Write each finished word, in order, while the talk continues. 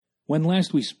When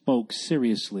last we spoke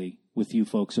seriously with you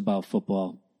folks about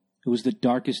football, it was the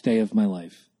darkest day of my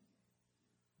life.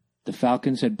 The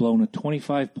Falcons had blown a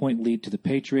 25-point lead to the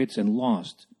Patriots and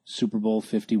lost Super Bowl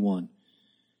 51.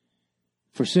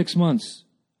 For 6 months,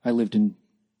 I lived in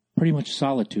pretty much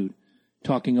solitude,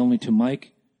 talking only to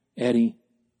Mike, Eddie,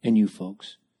 and you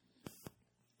folks.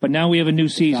 But now we have a new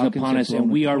season upon us, and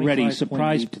we are ready.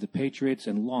 Surprised to the Patriots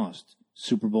and lost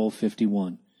Super Bowl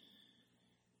 51.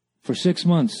 For 6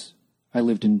 months, I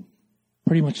lived in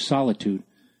pretty much solitude,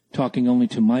 talking only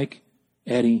to Mike,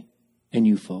 Eddie, and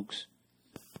you folks.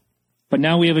 But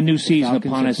now we have a new season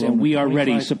upon us, and we are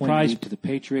ready. Surprised to the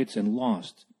Patriots and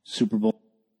lost Super Bowl.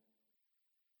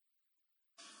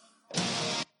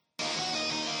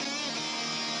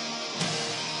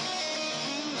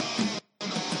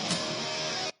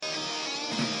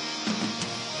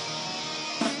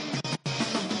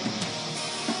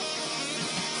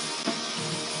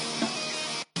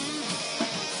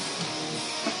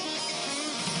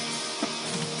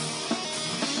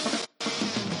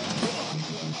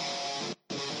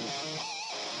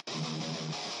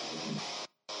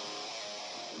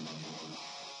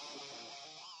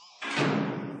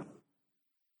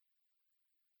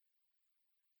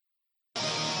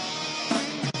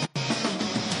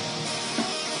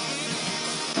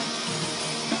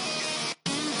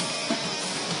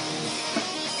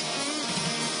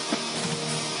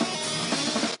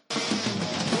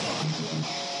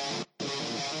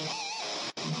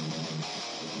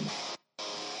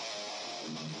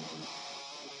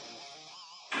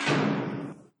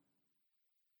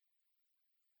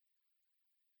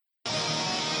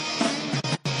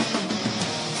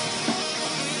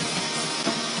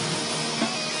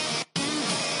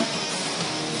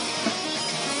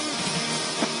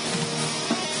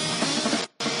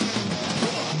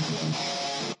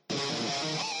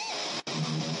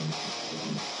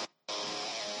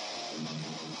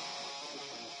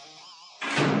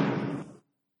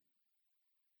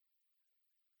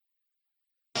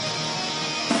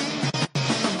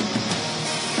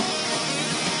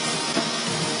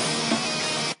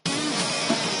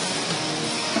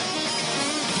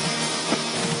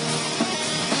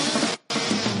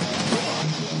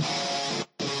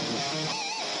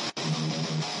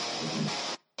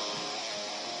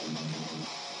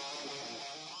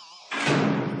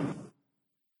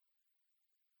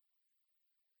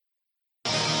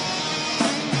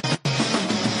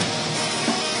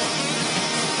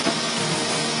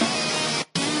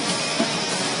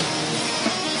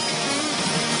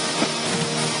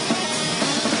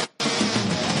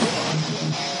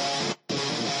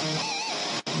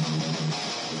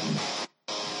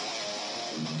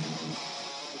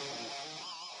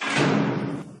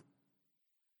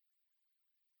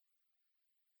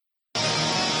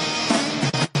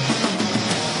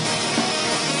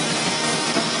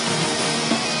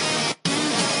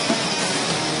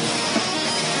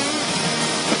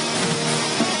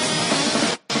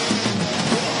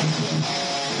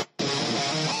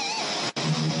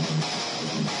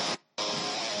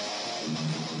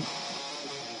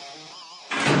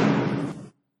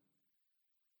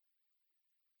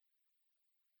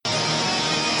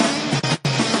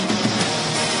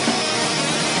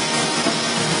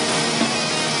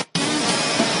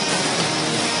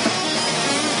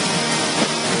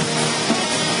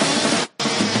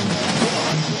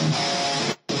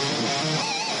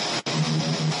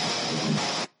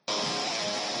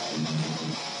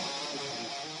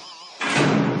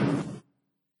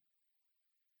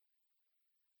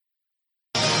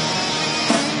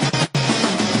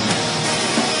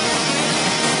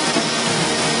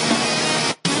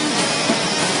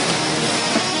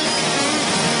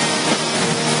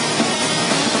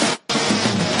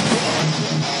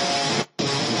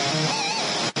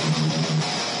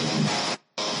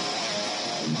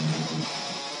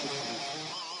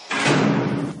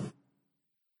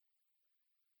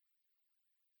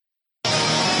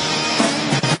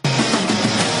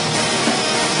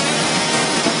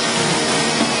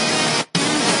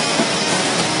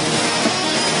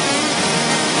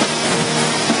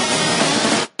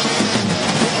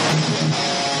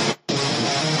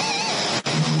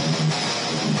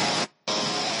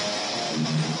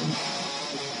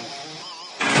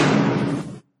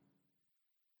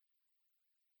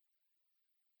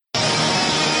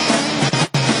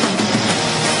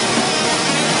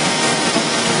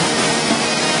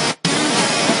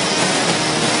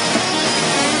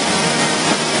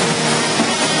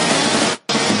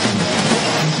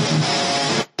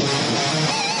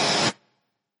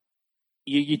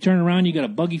 You turn around, you got a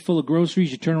buggy full of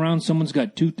groceries. You turn around, someone's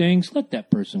got two things. Let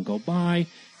that person go by.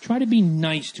 Try to be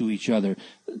nice to each other.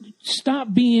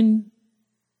 Stop being,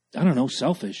 I don't know,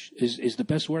 selfish is the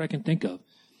best word I can think of.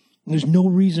 There's no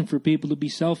reason for people to be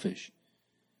selfish.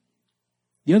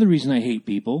 The other reason I hate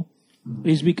people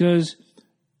is because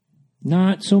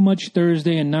not so much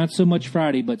Thursday and not so much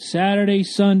Friday, but Saturday,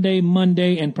 Sunday,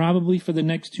 Monday, and probably for the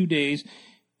next 2 days,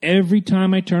 every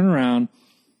time I turn around,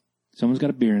 someone's got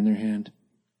a beer in their hand,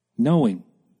 knowing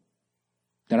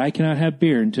that I cannot have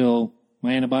beer until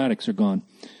my antibiotics are gone.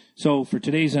 So for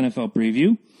today's NFL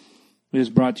preview, it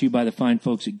is brought to you by the fine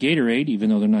folks at Gatorade,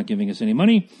 even though they're not giving us any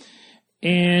money,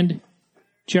 and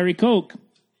Cherry Coke,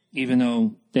 even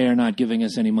though they are not giving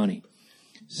us any money.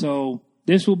 So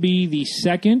this will be the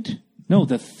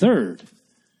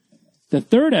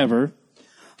third ever.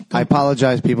 I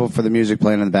apologize, people, for the music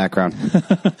playing in the background.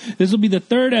 This will be the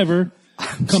third ever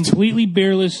completely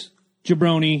beerless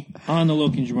jabroni on the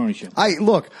Loki and Jabroni Show.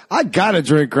 I got a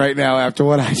drink right now after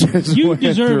what I just You went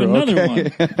deserve through, another okay?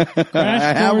 one.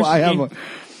 I have one.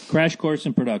 Crash course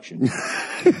in production.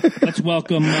 Let's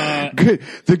welcome...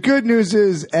 The good news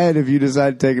is, Ed, if you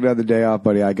decide to take another day off,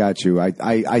 buddy, I got you.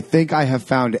 I think I have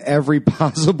found every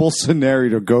possible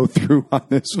scenario to go through on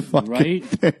this fucking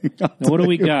thing. Now, what do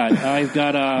we got? I've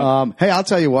got... hey, I'll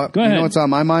tell you what. Go ahead. You know what's on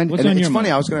my mind? What's on your It's funny,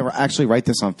 mind? I was going to actually write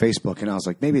this on Facebook, and I was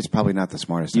like, maybe it's probably not the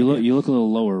smartest You idea. look a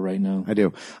little lower right now. I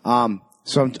do.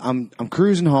 So I'm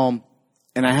cruising home,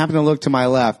 and I happen to look to my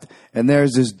left, and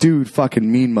there's this dude fucking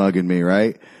mean mugging me,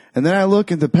 right? And then I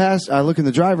look in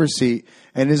the driver's seat,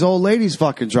 and his old lady's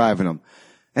fucking driving him.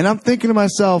 And I'm thinking to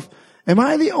myself, am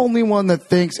I the only one that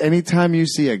thinks anytime you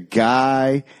see a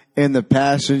guy in the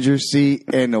passenger seat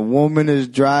and a woman is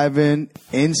driving,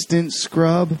 instant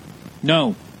scrub?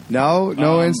 No.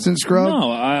 No instant scrub?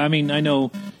 No. I mean, I know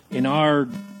in our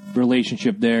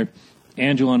relationship there,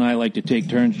 Angela and I like to take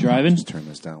turns driving. Just turn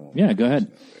this down. Yeah, go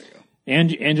ahead.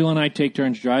 Angela and I take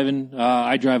turns driving.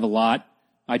 I drive a lot.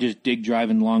 I just dig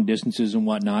driving long distances and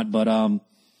whatnot. But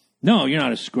no, you're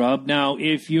not a scrub. Now,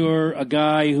 if you're a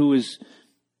guy who is,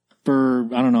 for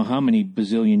I don't know how many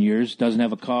bazillion years, doesn't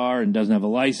have a car and doesn't have a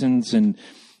license and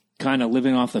kind of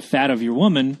living off the fat of your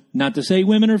woman, not to say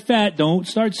women are fat, don't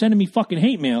start sending me fucking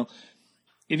hate mail.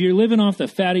 If you're living off the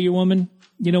fat of your woman,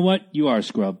 you know what? You are a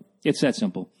scrub. It's that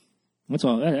simple. That's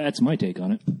all. That's my take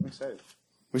on it.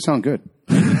 We sound good.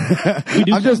 We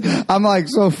do I'm like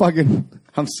so fucking,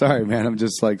 I'm sorry, man. I'm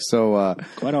just like so,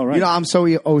 quite all right. You know, I'm so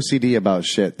OCD about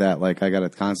shit that like I got to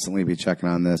constantly be checking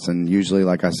on this. And usually,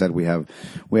 like I said, we have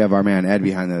our man Ed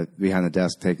behind the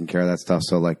desk taking care of that stuff.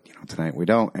 So like, you know, tonight we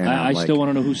don't. And I still want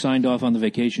to know who signed off on the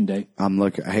vacation day. I'm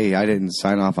looking, hey, I didn't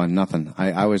sign off on nothing.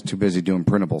 I was too busy doing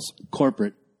printables.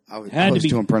 Corporate. I was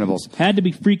doing printables. Had to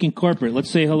be freaking corporate. Let's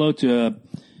say hello to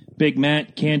Big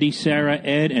Matt, Candy, Sarah,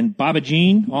 Ed, and Baba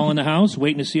Jean, all in the house,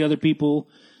 waiting to see other people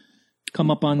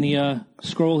come up on the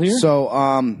scroll here. So,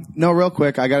 no, real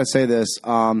quick, I got to say this.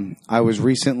 I was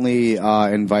recently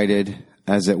invited,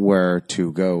 as it were,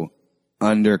 to go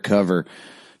undercover.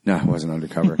 No, it wasn't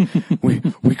undercover.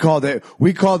 we called it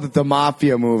the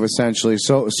mafia move, essentially.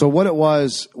 So what it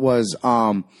was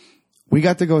we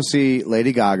got to go see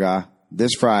Lady Gaga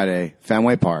this Friday,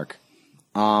 Fenway Park.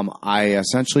 I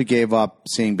essentially gave up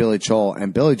seeing Billy Joel,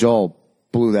 and Billy Joel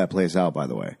blew that place out, by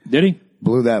the way. Did he?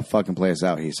 Blew that fucking place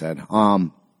out, he said. I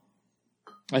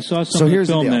saw some of the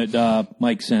film that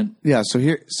Mike sent. Yeah, so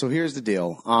here's the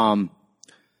deal.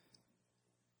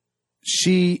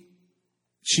 She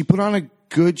put on a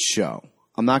good show.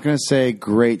 I'm not going to say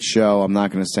great show. I'm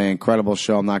not going to say incredible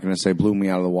show. I'm not going to say blew me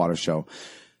out of the water show.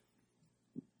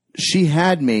 She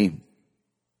had me,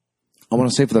 I want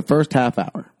to say, for the first half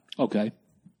hour. Okay.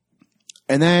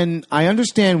 And then I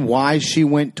understand why she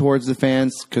went towards the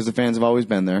fans, because the fans have always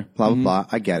been there, blah, blah, blah.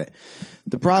 I get it.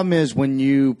 The problem is when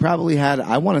you probably had,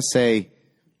 I want to say,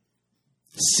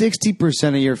 60%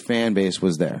 of your fan base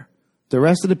was there. The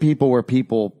rest of the people were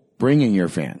people bringing your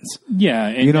fans. Yeah.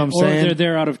 And, you know what I'm saying? Or they're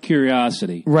there out of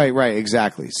curiosity. Right,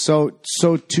 exactly. So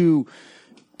to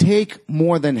take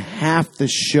more than half the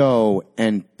show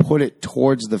and put it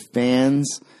towards the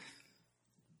fans,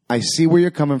 I see where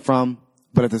you're coming from.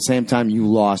 But at the same time, you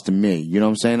lost me. You know what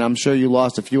I'm saying? I'm sure you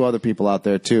lost a few other people out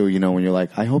there, too, you know, when you're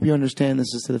like, I hope you understand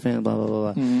this is to the fan, blah, blah,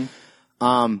 blah, blah.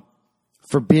 Mm-hmm.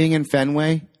 For being in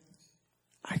Fenway,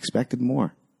 I expected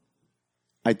more.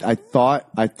 I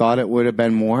thought it would have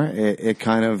been more. It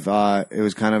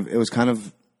was kind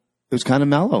of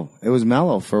mellow. It was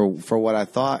mellow for what I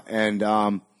thought.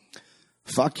 And,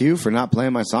 fuck you for not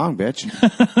playing my song, bitch.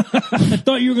 I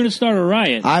thought you were going to start a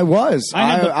riot. I was.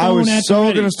 I was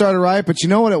so going to start a riot, but you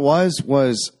know what it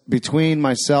was between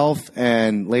myself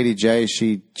and Lady J,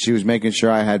 she was making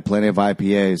sure I had plenty of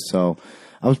IPAs, so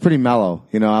was pretty mellow.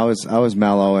 You know, I was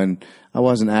mellow, and I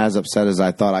wasn't as upset as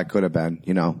I thought I could have been.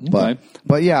 You know,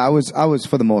 but yeah, I was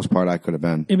for the most part I could have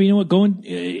been. I mean, you know what?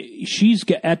 She's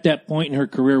at that point in her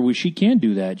career where she can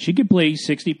do that. She could play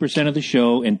 60% of the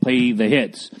show and play the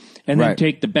hits, and then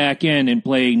take the back end and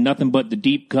play nothing but the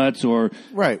deep cuts or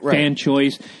fan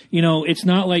choice. You know, it's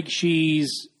not like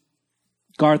she's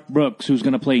Garth Brooks, who's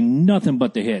going to play nothing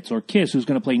but the hits, or Kiss, who's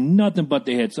going to play nothing but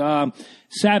the hits.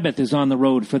 Sabbath is on the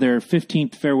road for their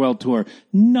 15th farewell tour,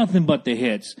 nothing but the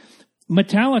hits.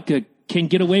 Metallica can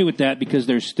get away with that because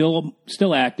they're still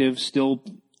active, still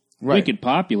wicked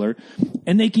popular,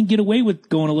 and they can get away with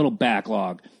going a little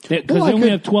backlog because they only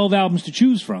have 12 albums to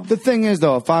choose from. The thing is,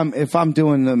 though, if I'm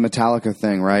doing the Metallica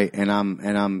thing, right, and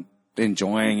I'm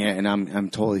enjoying it, and I'm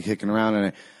totally kicking around in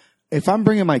it. If I'm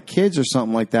bringing my kids or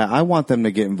something like that, I want them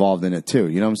to get involved in it too.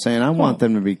 You know what I'm saying? I want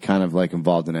them to be kind of like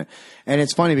involved in it. And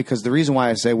it's funny because the reason why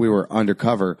I say we were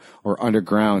undercover or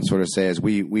underground, sort of say, is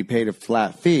we paid a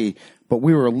flat fee, but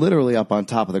we were literally up on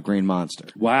top of the Green Monster.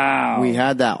 Wow. We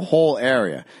had that whole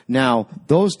area. Now,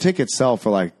 those tickets sell for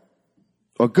like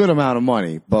a good amount of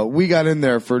money, but we got in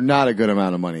there for not a good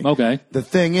amount of money. Okay. The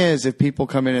thing is, if people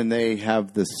come in and they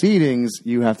have the seatings,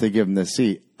 you have to give them the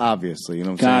seat. Obviously, you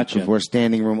know what I'm saying? Because we're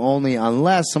standing room only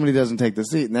unless somebody doesn't take the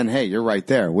seat. And then, hey, you're right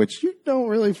there, which you don't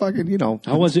really fucking, you know.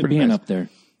 How was it being up there?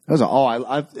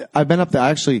 I've been up there.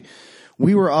 Actually,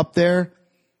 we were up there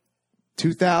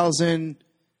 2000,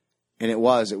 and it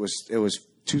was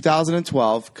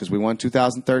 2012 because we won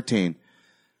 2013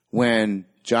 when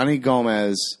Johnny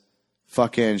Gomez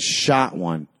fucking shot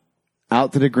one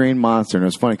out to the Green Monster. And it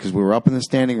was funny because we were up in the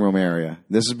standing room area.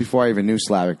 This is before I even knew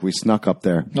Slavic. We snuck up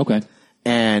there. Okay.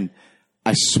 And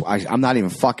I'm not even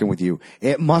fucking with you.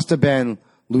 It must have been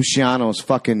Luciano's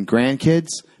fucking grandkids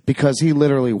because he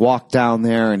literally walked down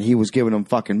there and he was giving them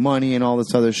fucking money and all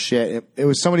this other shit. It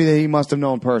was somebody that he must have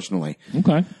known personally.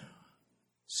 Okay.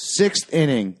 6th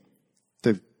inning,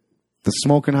 the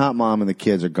smoking hot mom and the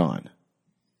kids are gone.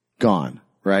 Gone,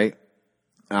 right?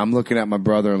 I'm looking at my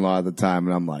brother-in-law at the time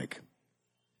and I'm like,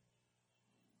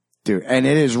 dude, and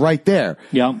it is right there.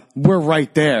 Yeah. We're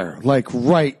right there. Like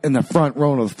right in the front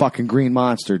row of the fucking Green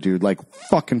Monster, dude. Like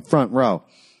fucking front row.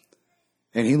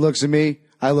 And he looks at me,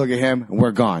 I look at him, and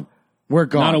we're gone. We're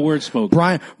gone. Not a word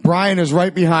spoken. Brian is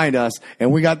right behind us,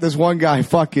 and we got this one guy,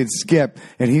 fucking Skip,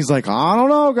 and he's like, I don't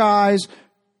know, guys.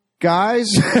 No,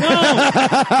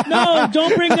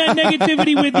 don't bring that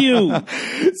negativity with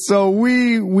you. So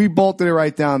we bolted it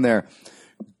right down there.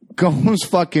 Gomes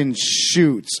fucking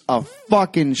shoots a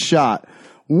fucking shot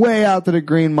way out to the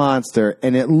Green Monster,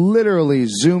 and it literally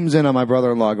zooms in on my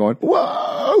brother-in-law going,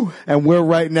 whoa! And we're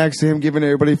right next to him giving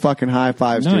everybody fucking high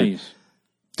fives. Nice.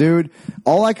 Dude,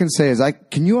 all I can say is,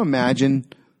 can you imagine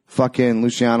fucking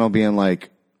Luciano being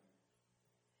like,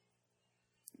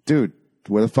 dude,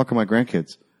 where the fuck are my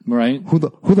grandkids? Right. Who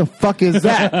the fuck is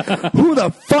that? Who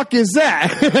the fuck is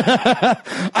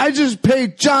that? I just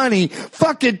paid Johnny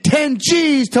fucking 10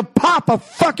 G's to pop a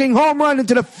fucking home run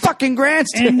into the fucking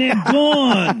grandstand. And they're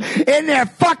gone. And they're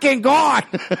fucking gone.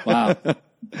 Wow.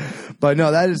 But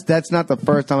no, that's not the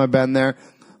first time I've been there.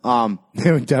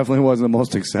 It definitely wasn't the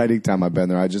most exciting time I've been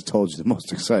there. I just told you the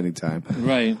most exciting time.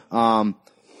 Right.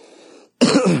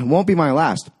 Won't be my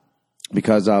last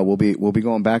because we'll be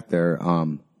going back there.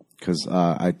 Because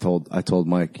I told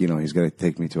Mike, you know, he's going to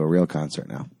take me to a real concert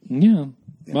now. Yeah.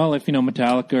 Well, if, you know,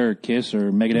 Metallica or Kiss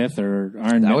or Megadeth or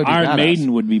Iron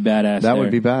Maiden would be badass. That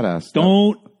would be badass.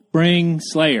 Don't bring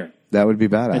Slayer. That would be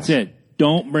badass. That's it.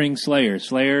 Don't bring Slayer.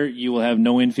 Slayer, you will have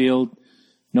no infield,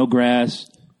 no grass,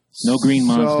 no Green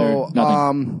Monster,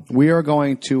 nothing. We are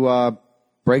going to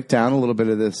break down a little bit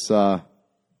of this NFL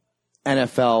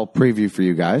preview for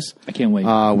you guys. I can't wait.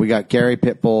 We got Gary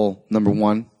Pitbull, number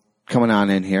 1. Coming on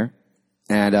in here,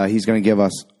 and he's going to give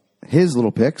us his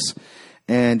little picks.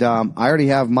 And I already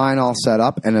have mine all set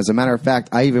up. And as a matter of fact,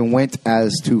 I even went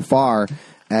as too far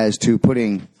as to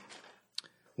putting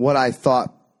what I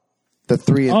thought the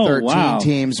 3 and 13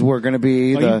 teams were going to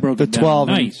be, the 12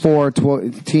 and 4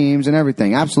 teams and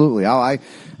everything. Absolutely.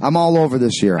 I'm all over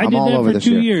this year. I'm all over this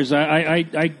year. I did that for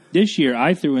 2 years. This year,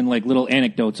 I threw in like little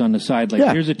anecdotes on the side, like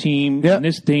here's a team, and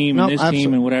this team, and this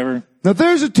team, and whatever. Now,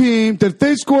 there's a team that if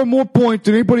they score more points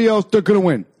than anybody else, they're going to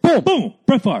win. Boom. Boom.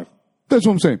 Brett Favre. That's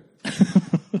what I'm saying.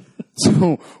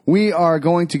 So we are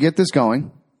going to get this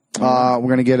going. We're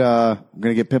going to get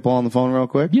Pitbull on the phone real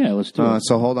quick. Yeah, let's do it.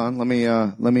 So hold on. Let me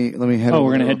head. Oh, we're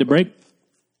going to head to break.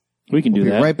 We can do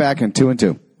that. Right back in 2 and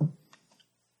 2.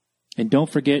 And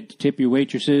don't forget to tip your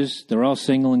waitresses. They're all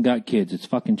single and got kids. It's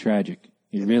fucking tragic.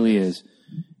 It really is.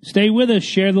 Stay with us.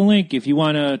 Share the link if you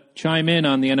want to chime in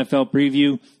on the NFL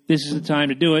preview. This is the time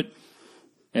to do it.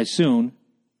 as soon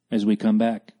as we come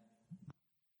back.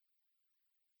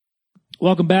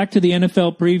 Welcome back to the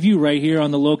NFL preview right here on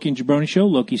the Loki and Jabroni Show.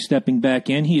 Loki stepping back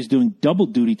in. He is doing double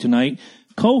duty tonight,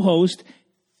 co-host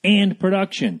and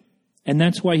production. And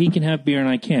that's why he can have beer and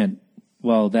I can't.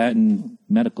 Well, that and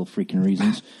medical freaking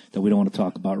reasons that we don't want to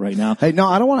talk about right now. Hey, no,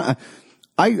 I don't want to.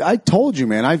 I told you,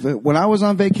 man, when I was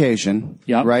on vacation,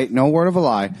 Yep. right, no word of a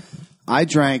lie, I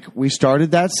drank. We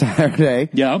started that Saturday.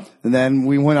 Yep. And then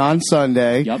we went on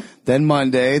Sunday. Yep. Then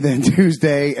Monday, then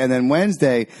Tuesday, and then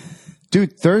Wednesday.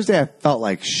 Dude, Thursday I felt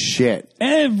like shit.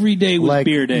 Every day was Like,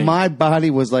 beer day. my body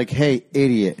was like, hey,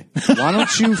 idiot, why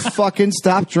don't you fucking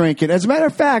stop drinking? As a matter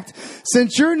of fact,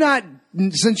 since you're not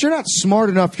smart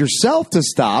enough yourself to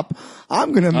stop,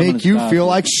 I'm going to make you feel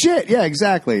like shit. Yeah,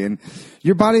 exactly. And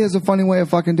your body has a funny way of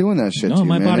fucking doing that shit. No, to you,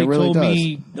 my man. body It really told does.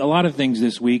 me a lot of things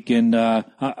this week, and I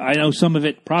know some of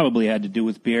it probably had to do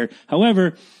with beer.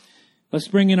 However, let's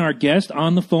bring in our guest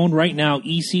on the phone right now.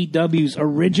 ECW's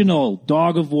original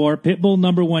dog of war, Pitbull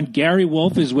number 1, Gary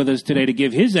Wolf, is with us today to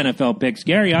give his NFL picks.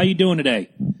 Gary, how you doing today?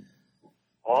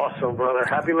 Awesome, brother.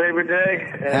 Happy Labor Day.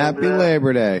 And, Happy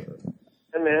Labor Day.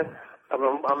 Hey, man.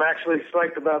 I'm actually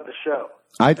psyched about the show.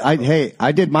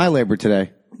 I did my labor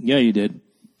today. Yeah, you did.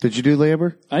 Did you do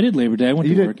labor? I did Labor Day. I went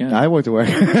You to did. work. Yeah. I went to work.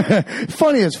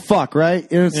 Funny as fuck, right?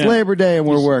 It's Yeah. Labor Day and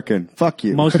we're working. Fuck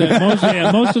you. Most of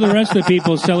the rest of the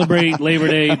people celebrate Labor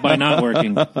Day by not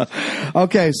working.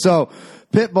 Okay, so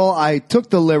Pitbull, I took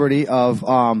the liberty of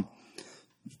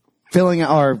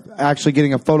actually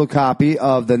getting a photocopy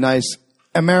of the nice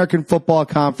American Football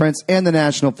Conference and the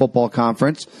National Football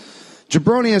Conference.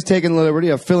 Jabroni has taken the liberty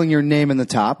of filling your name in the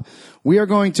top. We are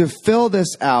going to fill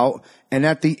this out, and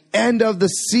at the end of the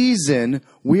season,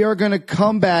 we are going to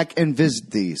come back and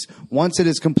visit these. Once it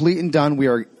is complete and done, we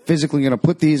are physically going to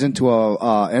put these into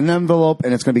an envelope,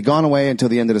 and it's going to be gone away until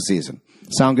the end of the season.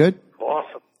 Sound good?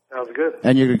 Awesome. Sounds good.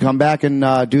 And you're going to come back and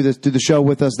do the show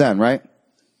with us then, right?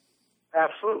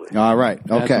 Absolutely. All right.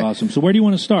 Okay. That's awesome. So where do you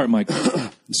want to start, Mike?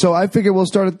 So I figure we'll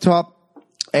start at the top,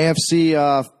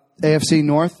 AFC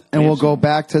North, and we'll go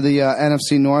back to the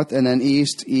NFC North, and then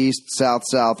East,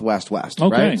 South, West.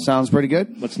 Okay. Right? Sounds pretty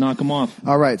good. Let's knock them off.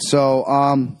 All right. So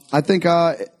I think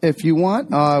if you want,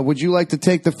 would you like to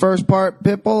take the first part,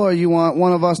 Pitbull, or you want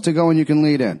one of us to go and you can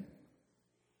lead in?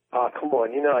 Come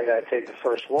on. You know I got to take the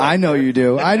first one. I know you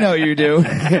do.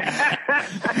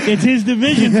 It's his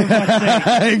division, for fuck's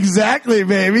sake. Exactly,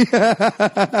 baby. So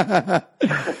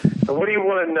what do you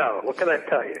want to know? What can I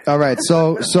tell you? All right.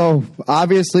 So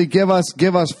obviously give us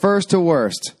first to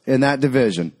worst in that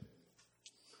division.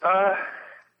 First,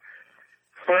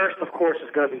 of course, is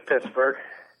going to be Pittsburgh.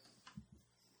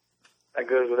 That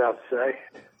goes without say.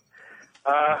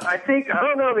 I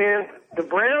don't know, man. The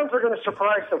Browns are going to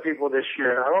surprise some people this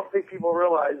year. I don't think people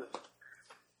realize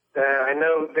that. I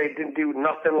know they didn't do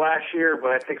nothing last year,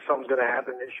 but I think something's going to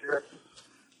happen this year.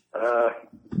 I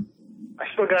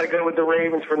still got to go with the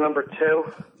Ravens for number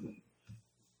 2.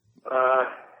 I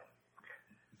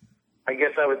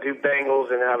guess I would do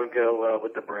Bengals, and I would go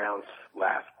with the Browns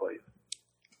last place.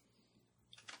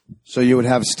 So you would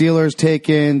have Steelers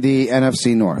taking the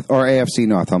NFC North or AFC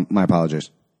North. My apologies.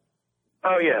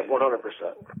 Oh, yeah, 100%.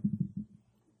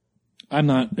 I'm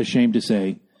not ashamed to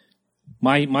say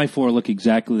my 4 look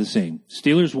exactly the same.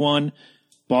 Steelers 1,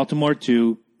 Baltimore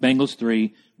 2, Bengals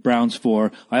 3, Browns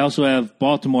 4. I also have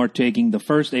Baltimore taking the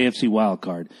first AFC wild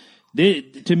card.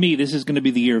 To me, this is going to be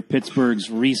the year of Pittsburgh's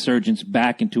resurgence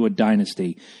back into a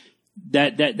dynasty.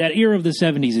 That era of the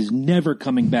 70s is never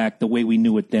coming back the way we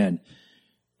knew it then.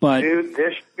 But Dude,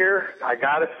 this year, I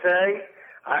got to say,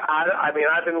 I mean,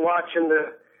 I've been watching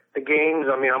the games.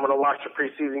 I mean, I'm going to watch the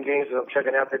preseason games, and I'm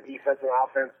checking out the defense and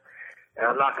offense. And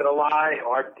I'm not going to lie,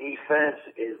 our defense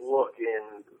is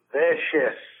looking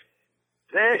vicious.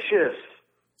 Vicious.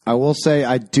 I will say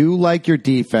I do like your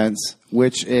defense,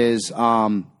 which is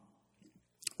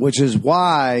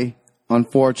why,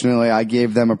 unfortunately, I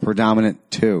gave them a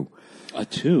predominant 2. a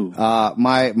 2.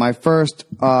 My first,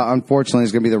 unfortunately,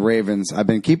 is going to be the Ravens. I've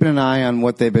been keeping an eye on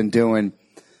what they've been doing,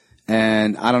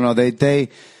 and I don't know.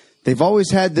 They've always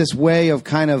had this way of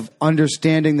kind of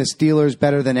understanding the Steelers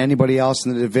better than anybody else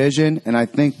in the division, and I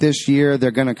think this year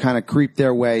they're going to kind of creep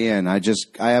their way in. I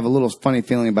have a little funny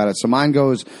feeling about it. So mine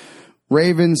goes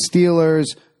Ravens,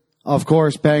 Steelers, of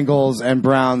course, Bengals, and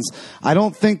Browns. I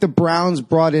don't think the Browns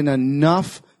brought in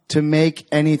enough to make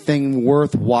anything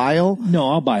worthwhile. No,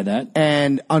 I'll buy that.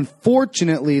 And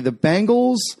unfortunately, the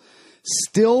Bengals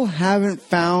still haven't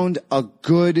found a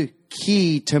good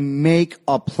key to make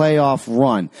a playoff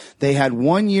run. They had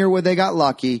 1 year where they got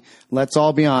lucky. Let's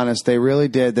all be honest. They really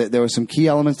did. There were some key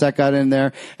elements that got in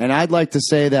there. And I'd like to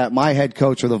say that my head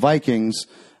coach of the Vikings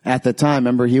at the time,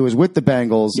 remember, he was with the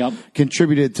Bengals,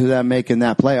 contributed to them making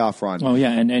that playoff run. Oh,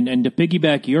 yeah. And to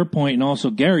piggyback your point and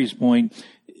also Gary's point,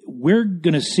 we're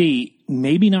going to see,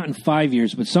 maybe not in 5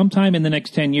 years, but sometime in the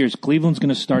next 10 years, Cleveland's going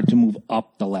to start to move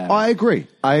up the ladder. Oh, I agree.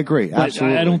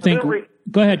 Absolutely. I don't think.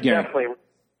 Go ahead, Gary.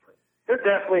 They're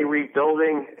definitely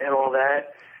rebuilding and all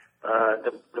that.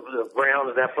 The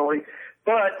Browns definitely.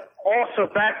 But also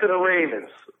back to the Ravens.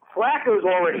 Flacco's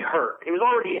already hurt. He was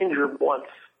already injured once.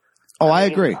 Oh, I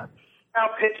agree. Now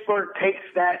Pittsburgh takes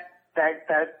that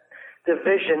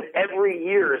division every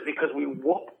year is because we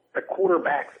whoop the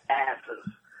quarterback's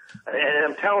asses. And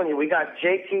I'm telling you, we got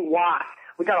J.T. Watt.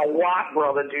 We got a Watt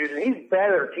brother, dude, and he's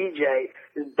better. TJ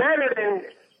is better than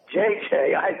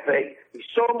J.J., I think. He's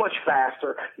so much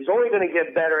faster. He's only going to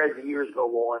get better as the years go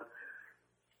on.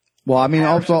 Well, I mean,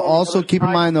 also keep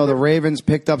in mind, though, the Ravens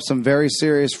picked up some very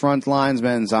serious front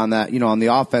linemen on that, on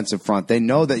the offensive front. They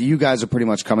know that you guys are pretty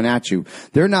much coming at you.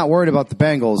 They're not worried about the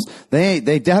Bengals. They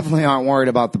definitely aren't worried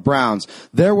about the Browns.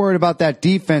 They're worried about that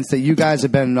defense that you guys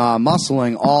have been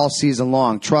muscling all season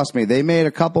long. Trust me, they made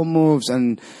a couple moves,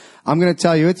 and I'm going to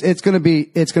tell you, it's going to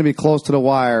be close to the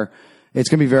wire. It's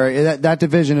going to be that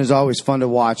division is always fun to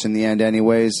watch in the end,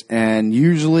 anyways, and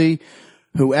usually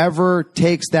whoever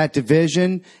takes that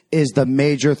division is the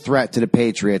major threat to the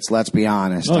Patriots. Let's be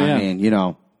honest. Oh, yeah. I mean,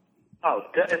 Oh,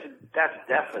 that's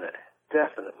definite.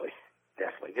 Definitely.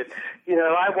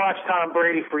 I watched Tom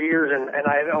Brady for years, and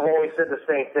I've always said the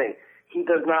same thing. He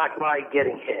does not like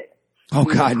getting hit. Oh,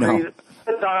 God, no. He's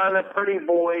a pretty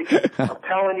boy. I'm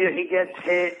telling you, he gets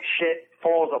hit, shit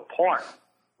falls apart.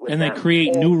 And they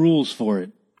create new rules for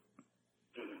it.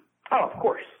 Oh, of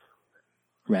course.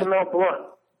 Right. The Mel Blunt.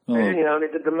 Oh. They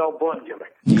did the Mel Blunt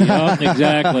gimmick. Yep,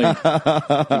 exactly.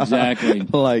 Exactly.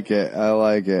 I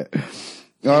like it.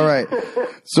 All right.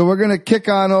 So we're going to kick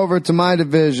on over to my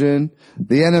division,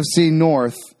 the NFC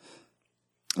North.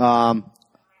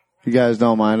 If you guys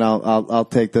don't mind, I'll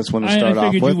take this one to start off with.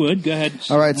 I figured you would. Go ahead.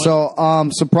 All right. So,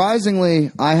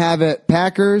 surprisingly, I have it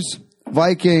Packers,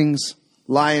 Vikings,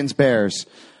 Lions, Bears.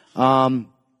 The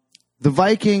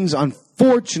Vikings,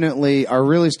 unfortunately, are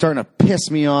really starting to piss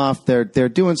me off. They're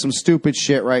doing some stupid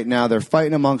shit right now. They're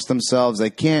fighting amongst themselves.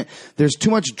 There's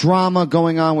too much drama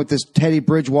going on with this Teddy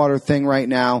Bridgewater thing right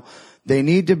now. They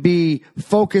need to be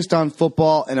focused on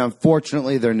football, and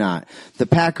unfortunately, they're not. The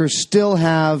Packers still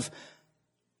have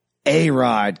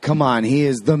A-Rod. Come on, he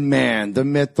is the man, the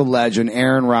myth, the legend,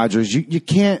 Aaron Rodgers. You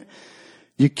can't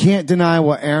deny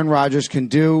what Aaron Rodgers can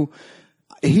do.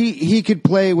 He could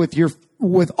play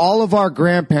with all of our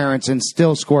grandparents and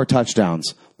still score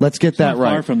touchdowns. Let's get that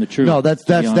right. Far from the truth. No,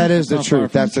 that is the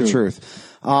truth. That's the truth.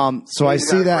 So I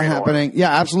see that happening.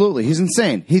 Yeah, absolutely. He's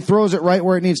insane. He throws it right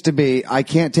where it needs to be. I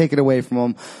can't take it away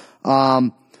from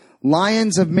him.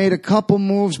 Lions have made a couple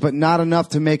moves, but not enough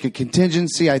to make a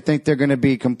contingency. I think they're going to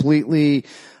be completely,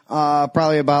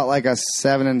 probably about like a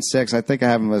 7-6. I think I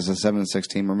have them as a 7-6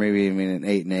 team, or maybe even an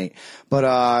 8-8.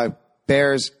 But,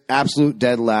 Bears, absolute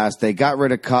dead last. They got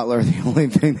rid of Cutler, the only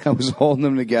thing that was holding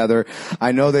them together.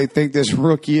 I know they think this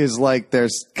rookie is like their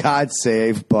God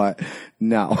save, but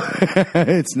no,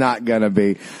 it's not going to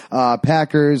be.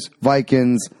 Packers,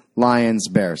 Vikings, Lions,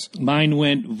 Bears. Mine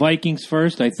went Vikings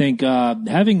first. I think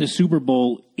having the Super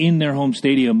Bowl in their home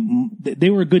stadium, they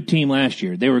were a good team last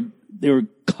year. They were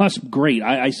cusp great.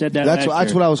 I said that.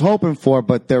 That's what I was hoping for,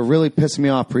 but they're really pissing me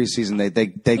off preseason.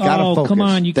 They gotta focus. Come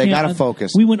on, they gotta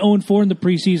focus. We went 0-4 in the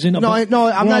preseason. No,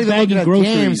 I'm not even looking at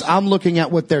games. I'm looking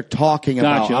at what they're talking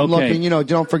about. Gotcha, I'm looking,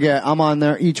 don't forget, I'm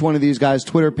on each one of these guys'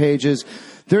 Twitter pages.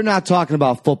 They're not talking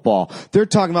about football. They're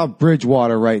talking about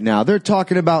Bridgewater right now. They're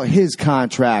talking about his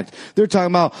contract. They're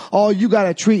talking about, you got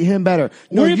to treat him better.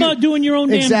 No, Worry about doing your own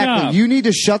damn job. You need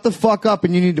to shut the fuck up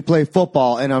and you need to play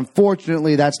football. And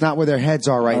unfortunately, that's not where their heads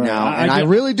are right now. I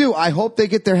really do. I hope they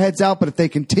get their heads out. But if they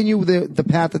continue the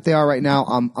path that they are right now,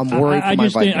 I'm worried for my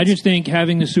Vikings. I just think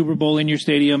having the Super Bowl in your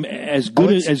stadium, as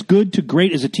good to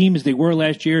great as a team as they were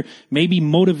last year, maybe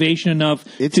motivation enough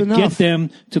to get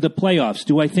them to the playoffs.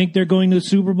 Do I think they're going to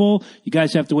the Super Bowl? You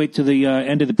guys have to wait to the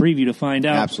end of the preview to find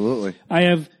out. Absolutely. I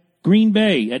have Green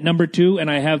Bay at number 2,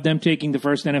 and I have them taking the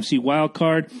first NFC wild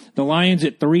card. The Lions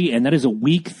at 3, and that is a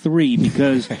week 3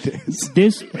 because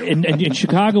this and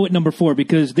Chicago at number 4,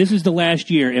 because this is the last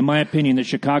year, in my opinion, that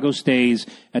Chicago stays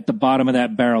at the bottom of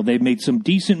that barrel. They've made some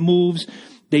decent moves.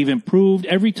 They've improved.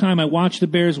 Every time I watch the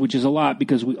Bears, which is a lot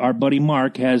because our buddy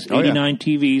Mark has 89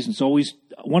 TVs, and it's always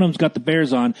one of them's got the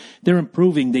Bears on. They're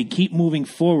improving. They keep moving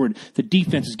forward. The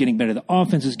defense is getting better. The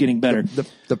offense is getting better.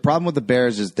 The problem with the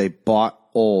Bears is they bought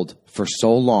old for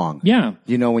so long. Yeah.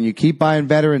 You know, when you keep buying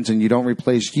veterans and you don't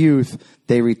replace youth,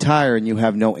 they retire and you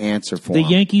have no answer for them. The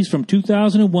Yankees from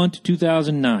 2001 to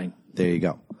 2009. There you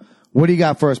go. What do you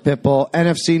got for us, Pitbull?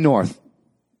 NFC North.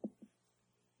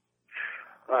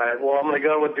 All right, well, I'm going to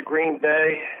go with the Green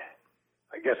Bay.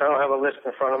 I guess I don't have a list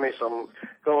in front of me, so I'm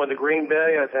going with the Green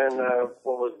Bay. And then,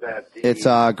 what was that? It's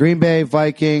Green Bay,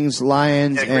 Vikings,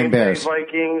 Lions, and Green Bears. Bay,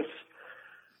 Vikings.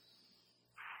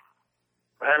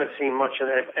 I haven't seen much of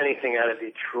anything out of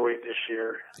Detroit this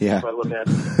year. Yeah. If I look at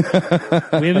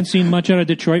it. We haven't seen much out of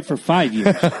Detroit for 5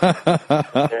 years. Yeah.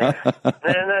 And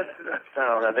I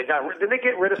don't know. Did they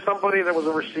get rid of somebody that was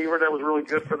a receiver that was really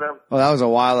good for them? Well, that was a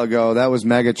while ago. That was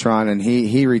Megatron, and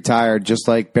he retired just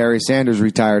like Barry Sanders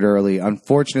retired early.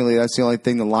 Unfortunately, that's the only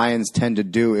thing the Lions tend to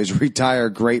do is retire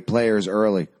great players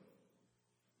early.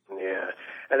 Yeah.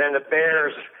 And then the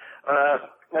Bears,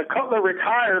 now Cutler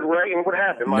retired, right? And what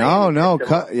happened? No.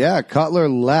 Cutler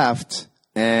left,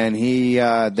 and they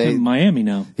in Miami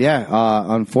now. Yeah,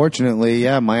 unfortunately,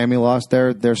 Miami lost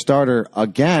their starter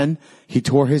again. He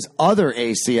tore his other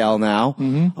ACL now.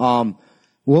 Mm-hmm.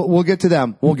 We'll get to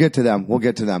them.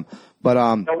 But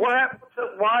now what happened?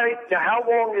 How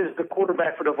long is the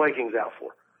quarterback for the Vikings out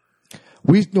for?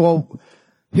 Here's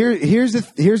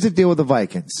the deal with the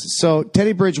Vikings. So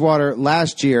Teddy Bridgewater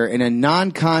last year in a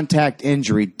non-contact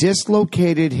injury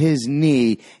dislocated his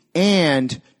knee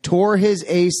and tore his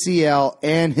ACL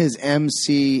and his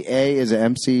MCA. Is it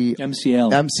MC?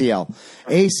 MCL. MCL.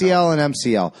 ACL and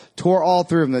MCL. Tore all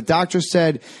three of them. The doctor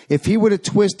said if he would have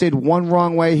twisted one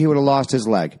wrong way, he would have lost his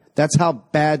leg. That's how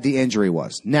bad the injury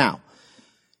was. Now,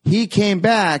 he came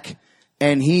back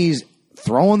and he's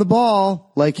throwing the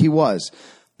ball like he was.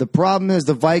 The problem is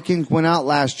the Vikings went out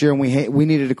last year and we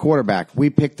needed a quarterback. We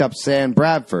picked up Sam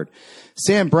Bradford.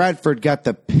 Sam Bradford got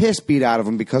the piss beat out of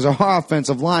him because our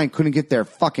offensive line couldn't get their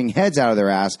fucking heads out of their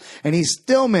ass, and he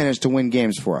still managed to win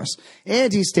games for us.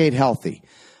 And he stayed healthy.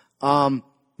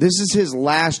 This is his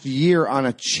last year on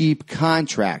a cheap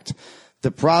contract.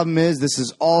 The problem is this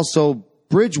is also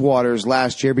Bridgewater's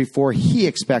last year before he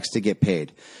expects to get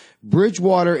paid.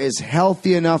 Bridgewater is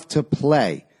healthy enough to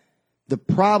play. The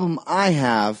problem I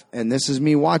have, and this is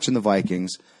me watching the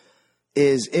Vikings,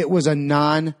 is it was a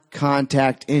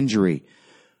non-contact injury.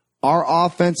 Our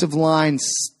offensive line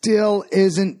still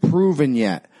isn't proven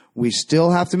yet. We still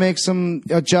have to make some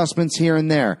adjustments here and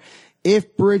there.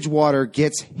 If Bridgewater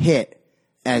gets hit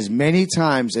as many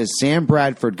times as Sam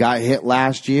Bradford got hit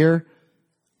last year,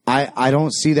 I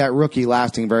don't see that rookie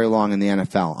lasting very long in the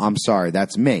NFL. I'm sorry,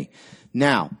 that's me.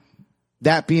 Now,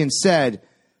 that being said,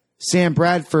 Sam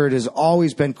Bradford has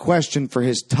always been questioned for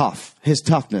his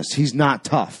toughness. He's not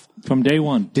tough. From day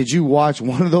one. Did you watch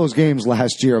one of those games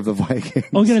last year of the Vikings?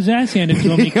 Oh, he got his ass handed to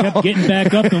him. He kept getting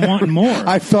back up and wanting more.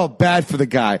 I felt bad for the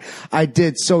guy. I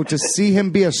did. So to see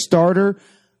him be a starter,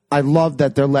 I love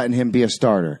that they're letting him be a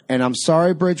starter. And I'm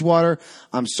sorry, Bridgewater.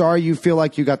 I'm sorry you feel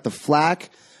like you got the flack,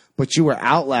 but you were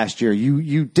out last year.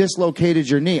 You dislocated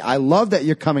your knee. I love that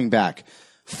you're coming back.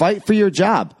 Fight for your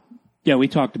job. Yeah, we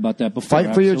talked about that before.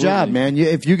 Fight for your job, man.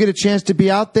 If you get a chance to be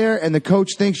out there and the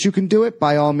coach thinks you can do it,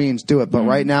 by all means do it. But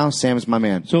right now, Sam's my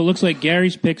man. So it looks like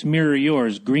Gary's picks mirror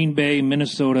yours. Green Bay,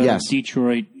 Minnesota, Yes.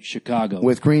 Detroit, Chicago.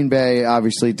 With Green Bay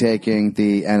obviously taking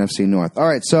the NFC North. All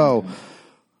right, so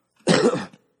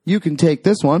you can take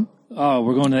this one. Oh,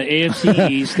 we're going to the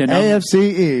AFC East. And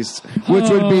AFC East, which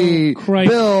would be Christ.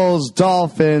 Bills,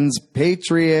 Dolphins,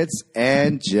 Patriots,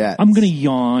 and Jets. I'm going to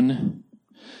yawn.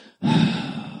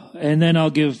 And then I'll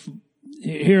give,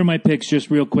 here are my picks just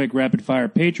real quick, rapid fire.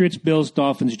 Patriots, Bills,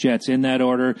 Dolphins, Jets, in that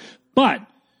order. But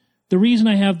the reason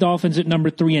I have Dolphins at number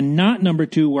 3 and not number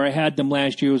 2 where I had them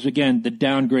last year was, again, the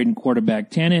downgrading quarterback.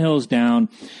 Tannehill's down,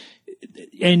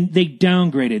 and they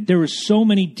downgraded. There were so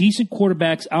many decent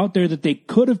quarterbacks out there that they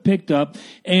could have picked up,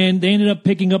 and they ended up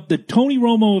picking up the Tony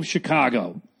Romo of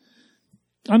Chicago.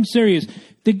 I'm serious.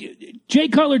 Jay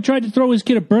Cutler tried to throw his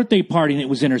kid a birthday party, and it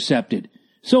was intercepted.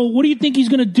 So what do you think he's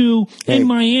going to do in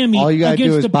Miami all you gotta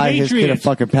against do is the buy Patriots? his kid a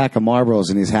fucking pack of Marlboros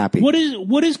and he's happy. What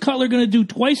is Cutler going to do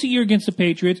twice a year against the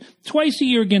Patriots, twice a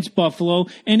year against Buffalo,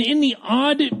 and in the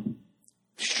odd,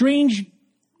 strange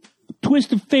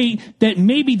twist of fate that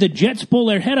maybe the Jets pull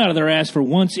their head out of their ass for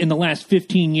once in the last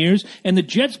 15 years, and the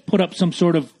Jets put up some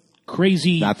sort of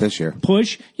crazy Not this year.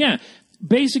 push? Yeah.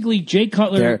 Basically, Jay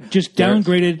Cutler just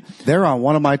downgraded. They're on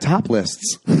one of my top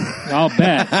lists. I'll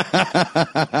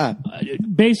bet.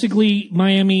 Basically,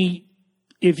 Miami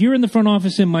if you're in the front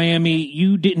office in Miami,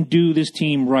 you didn't do this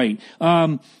team right.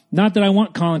 Not that I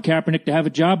want Colin Kaepernick to have a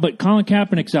job, but Colin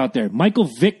Kaepernick's out there. Michael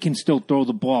Vick can still throw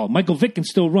the ball. Michael Vick can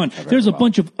still run. There's a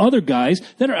bunch of other guys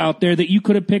that are out there that you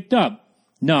could have picked up.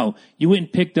 No, you went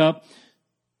and picked up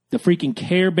the freaking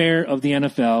Care Bear of the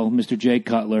NFL, Mr. Jay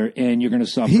Cutler, and you're going to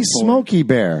suffer. He's for it. Smokey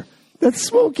Bear. That's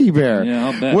Smokey Bear. Yeah,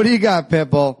 I'll bet. What do you got,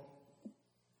 Pitbull?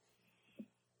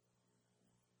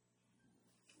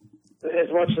 As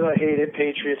much as I hate it,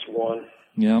 Patriots won.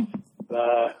 Yeah.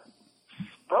 I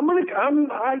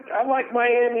like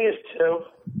Miami as too.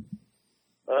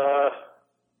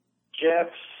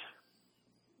 Jets.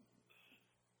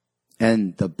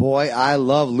 And the boy I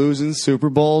love losing Super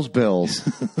Bowls, Bills.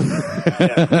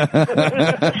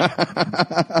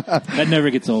 That never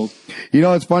gets old. You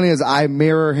know what's funny is I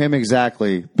mirror him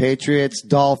exactly. Patriots,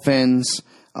 Dolphins.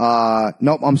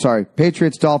 Nope, I'm sorry.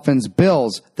 Patriots, Dolphins,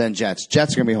 Bills, then Jets.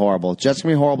 Jets are going to be horrible. Jets are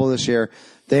going to be horrible this year.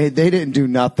 They didn't do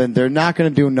nothing. They're not going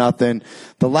to do nothing.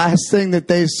 The last thing that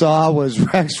they saw was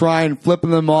Rex Ryan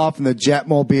flipping them off in the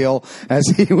Jetmobile as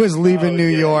he was leaving New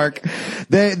York.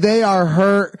 They are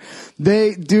hurt.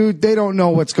 They don't know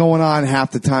what's going on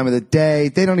half the time of the day.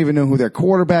 They don't even know who their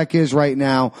quarterback is right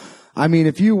now. I mean,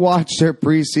 if you watch their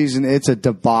preseason, it's a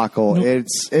debacle. Nope.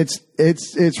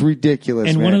 It's ridiculous.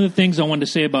 And man. one of the things I wanted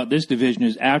to say about this division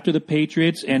is after the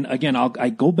Patriots, and again, I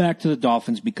go back to the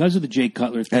Dolphins because of the Jay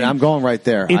Cutler thing. And I'm going right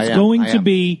there. It's going to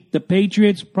be the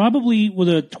Patriots probably with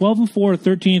a 12-4 or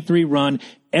 13-3 run.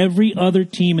 Every other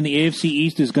team in the AFC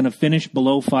East is going to finish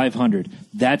below 500.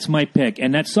 That's my pick.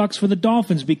 And that sucks for the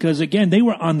Dolphins because, again, they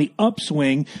were on the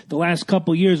upswing the last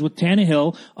couple years with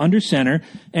Tannehill under center,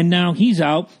 and now he's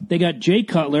out. They got Jay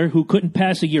Cutler, who couldn't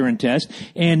pass a urine test,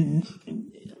 and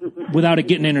without it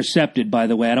getting intercepted, by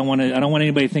the way. I don't want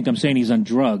anybody to think I'm saying he's on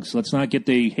drugs. Let's not get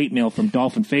the hate mail from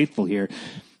Dolphin Faithful here.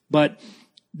 But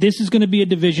this is going to be a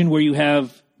division where you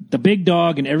have the big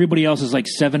dog and everybody else is like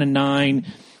 7-9,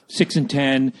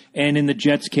 6-10, and in the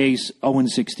Jets' case,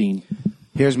 0-16.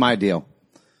 Here's my deal.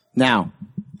 Now,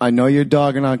 I know you're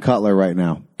dogging on Cutler right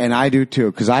now, and I do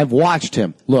too, because I've watched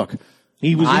him. Look,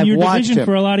 he was in your division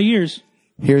for a lot of years.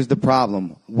 Here's the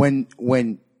problem.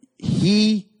 When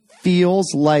he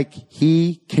feels like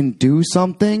he can do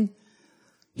something,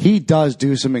 he does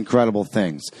do some incredible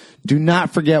things. Do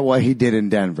not forget what he did in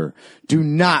Denver. Do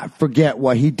not forget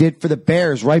what he did for the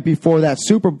Bears right before that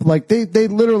they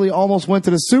literally almost went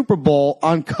to the Super Bowl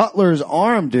on Cutler's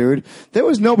arm, dude. There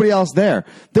was nobody else there.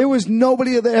 There was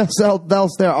nobody else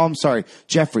there. Oh, I'm sorry.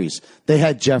 Jeffries. They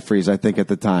had Jeffries, I think, at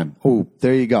the time. Oh,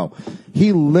 there you go.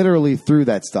 He literally threw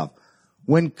that stuff.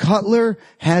 When Cutler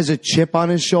has a chip on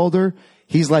his shoulder,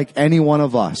 he's like any one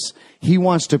of us. He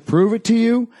wants to prove it to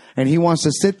you, and he wants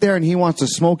to sit there and he wants to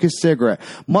smoke his cigarette.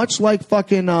 Much like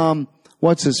fucking,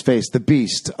 what's his face? The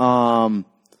Beast.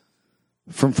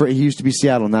 He used to be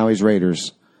Seattle, now he's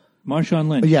Raiders. Marshawn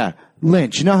Lynch. Yeah,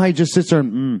 Lynch. You know how he just sits there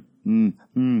and,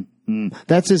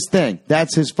 That's his thing.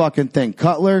 That's his fucking thing.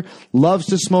 Cutler loves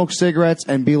to smoke cigarettes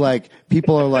and be like,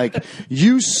 people are like,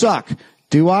 you suck.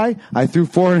 Do I? I threw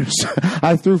fucking 4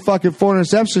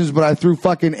 interceptions, but I threw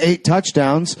fucking 8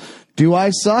 touchdowns. Do I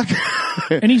suck?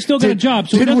 And he's still got a job,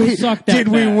 so he doesn't suck that Did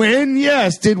we win?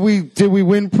 Yes. Did we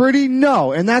win pretty?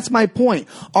 No. And that's my point.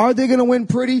 Are they going to win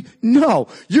pretty? No.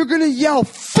 You're going to yell,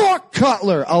 fuck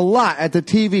Cutler a lot at the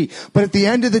TV. But at the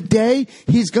end of the day,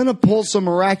 he's going to pull some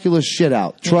miraculous shit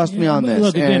out. Trust me on this.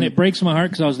 Look, again, it breaks my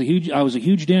heart because I was a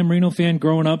huge Dan Marino fan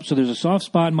growing up, so there's a soft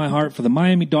spot in my heart for the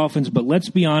Miami Dolphins. But let's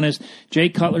be honest, Jay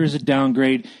Cutler is a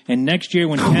downgrade. And next year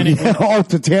when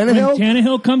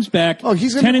Tannehill comes back,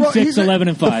 he's 10-6,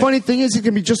 11-5. The funny thing is, he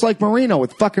can be just like Marino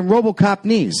with fucking RoboCop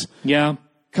knees. Yeah.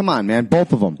 Come on, man.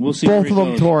 Both of them. We'll see. Both of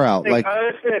them tore out. Honestly,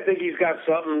 I think he's got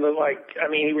something that,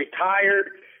 he retired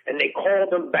and they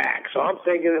called him back. So I'm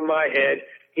thinking in my head,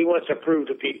 he wants to prove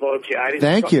to people, okay, I didn't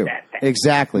Thank you. That.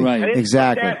 Exactly. Right. I didn't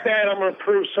exactly. that, I'm going to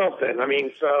prove something.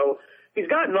 So he's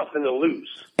got nothing to lose.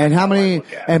 And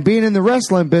and being in the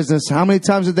wrestling business, how many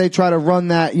times did they try to run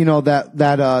that,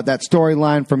 that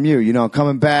storyline from you,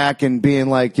 coming back and being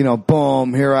like,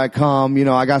 boom, here I come,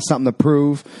 I got something to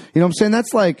prove. You know what I'm saying?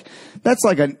 That's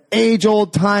like an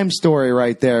age-old time story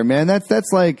right there, man. That's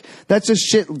just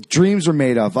shit dreams are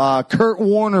made of. Kurt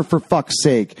Warner, for fuck's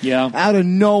sake. Yeah. Out of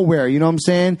nowhere, you know what I'm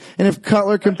saying? And if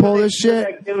Cutler can pull this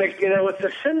shit. It's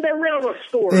a Cinderella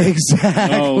story.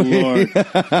 Exactly. Oh, Lord.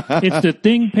 It's the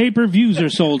thing pay-per-views are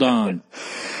sold on.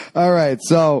 All right,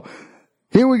 so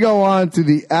here we go on to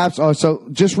the apps. Oh, so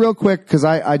just real quick, because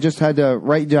I just had to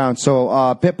write down. So,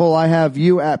 Pitbull, I have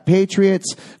you at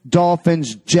Patriots,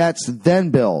 Dolphins, Jets,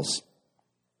 then Bills.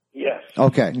 Yes.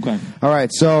 Okay. All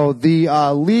right. So the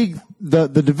league the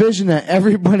division that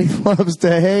everybody loves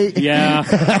to hate. Yeah.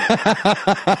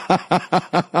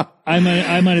 I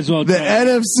might as well The try.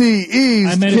 NFC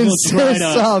East might as well try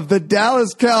consists to- of the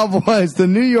Dallas Cowboys, the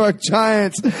New York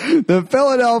Giants, the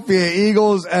Philadelphia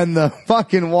Eagles, and the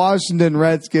fucking Washington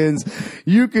Redskins.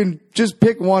 You can just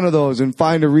pick one of those and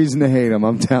find a reason to hate them,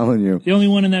 I'm telling you. The only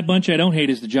one in that bunch I don't hate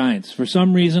is the Giants. For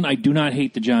some reason, I do not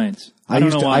hate the Giants. I don't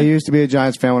know why. I used to be a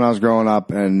Giants fan when I was growing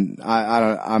up, and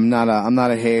I'm not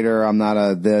a hater. I'm not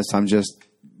a this.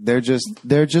 They're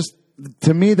just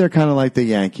to me, they're kind of like the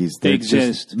Yankees. They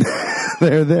exist.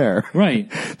 They're there.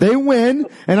 Right. They win,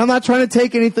 and I'm not trying to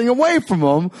take anything away from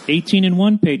them.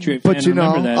 18-1 Patriot fan. But you know,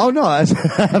 remember that. oh no, that's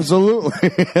absolutely.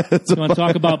 You want to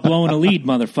talk about blowing a lead,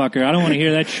 motherfucker? I don't want to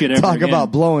hear that shit ever Talk again.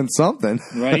 about blowing something.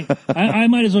 Right? I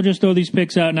might as well just throw these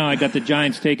picks out now. I got the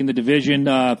Giants taking the division.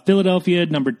 Philadelphia,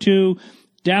 number 2.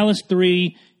 Dallas,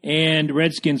 3. And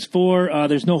Redskins, 4.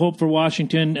 There's no hope for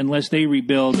Washington unless they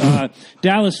rebuild.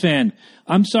 Dallas fan,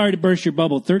 I'm sorry to burst your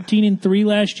bubble. 13-3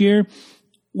 last year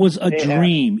was a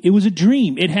dream. It was a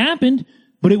dream. It happened,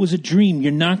 but it was a dream.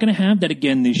 You're not going to have that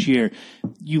again this year.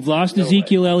 You've lost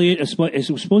Ezekiel Elliott. It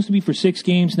was supposed to be for 6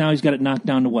 games. Now he's got it knocked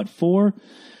down to, 4?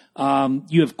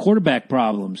 You have quarterback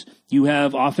problems. You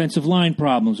have offensive line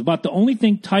problems. About the only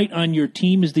thing tight on your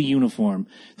team is the uniform.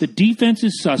 The defense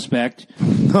is suspect.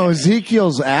 No,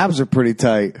 Ezekiel's abs are pretty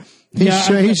tight.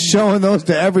 He's showing those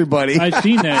to everybody. I've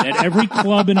seen that at every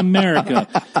club in America.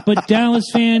 But Dallas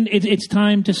fan, it's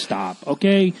time to stop,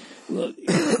 okay?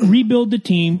 Rebuild the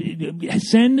team.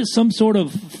 Send some sort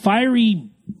of fiery,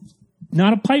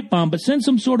 not a pipe bomb, but send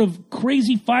some sort of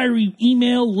crazy fiery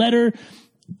email, letter,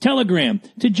 telegram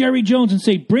to Jerry Jones and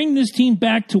say, bring this team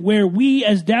back to where we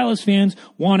as Dallas fans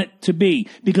want it to be.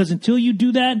 Because until you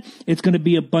do that, it's going to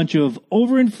be a bunch of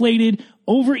overinflated,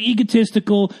 over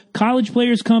egotistical college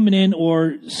players coming in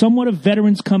or somewhat of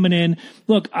veterans coming in.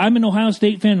 Look, I'm an Ohio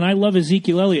State fan and I love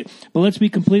Ezekiel Elliott, but let's be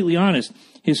completely honest.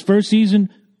 His first season,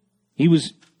 he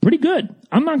was pretty good.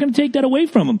 I'm not going to take that away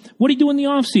from him. What did he do in the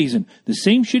offseason? The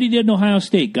same shit he did in Ohio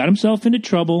State. Got himself into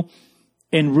trouble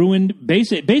and ruined,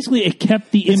 basically it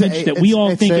kept the image that we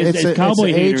all think as Cowboy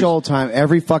haters. haters. Age-old time.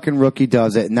 Every fucking rookie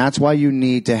does it, and that's why you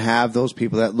need to have those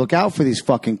people that look out for these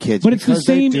fucking kids. But it's the because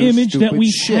they same do image that stupid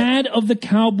we've shit. had of the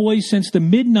Cowboys since the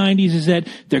mid-'90s is that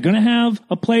they're going to have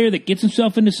a player that gets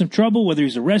himself into some trouble, whether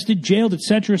he's arrested, jailed,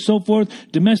 etc., so forth,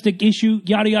 domestic issue,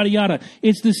 yada, yada, yada.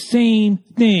 It's the same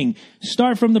thing.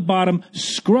 Start from the bottom,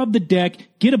 scrub the deck,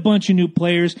 get a bunch of new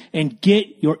players, and get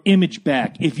your image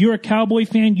back. If you're a Cowboy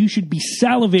fan, you should be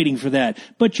salivating for that.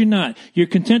 But you're not. You're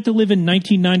content to live in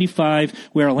 1995,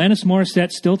 where Alanis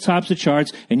Morissette still tops the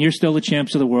charts, and you're still the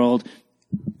champs of the world.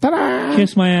 Ta-da!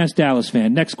 Kiss my ass, Dallas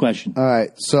fan. Next question. All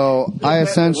right, so I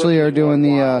essentially are doing the.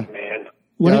 Man.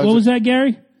 What was that,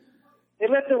 Gary? They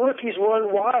let the rookies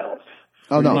run wild.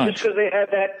 Oh no! much. Just because they have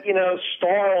that,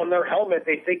 star on their helmet,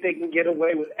 they think they can get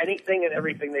away with anything and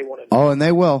everything they want to do. Oh, and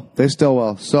they will. They still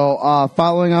will. So,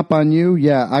 following up on you,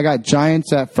 yeah, I got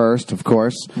Giants at first, of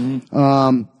course.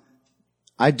 Mm-hmm.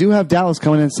 I do have Dallas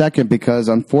coming in second because,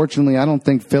 unfortunately, I don't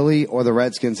think Philly or the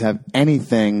Redskins have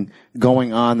anything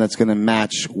going on that's going to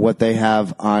match what they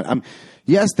have on.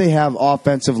 Yes, they have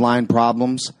offensive line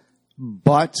problems,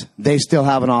 but they still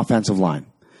have an offensive line.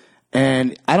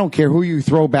 And I don't care who you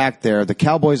throw back there. The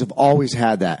Cowboys have always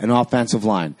had that, an offensive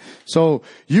line. So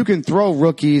you can throw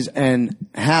rookies and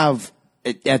have,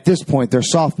 at this point, they're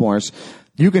sophomores.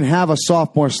 You can have a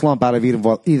sophomore slump out of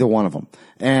either one of them.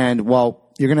 And,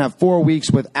 well, you're going to have 4 weeks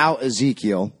without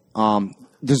Ezekiel,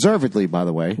 deservedly, by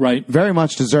the way. Right. Very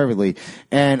much deservedly.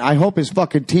 And I hope his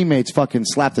fucking teammates fucking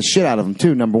slap the shit out of him,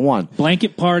 too, number one.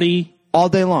 Blanket party. All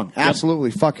day long.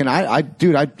 Absolutely. Fucking,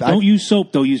 Don't use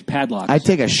soap, though. Use padlocks. I'd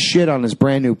take a shit on his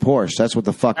brand new Porsche. That's what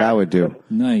the fuck I would do.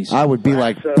 Nice. I would be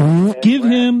like, Give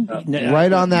him...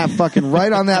 right on that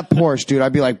Porsche, dude.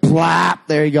 I'd be like, plop.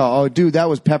 There you go. Oh, dude, that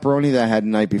was pepperoni that I had the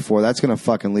night before. That's going to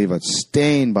fucking leave a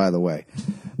stain, by the way.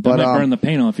 That might burn the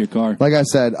paint off your car. Like I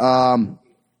said,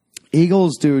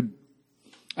 Eagles, dude.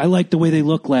 I like the way they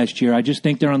look last year. I just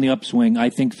think they're on the upswing.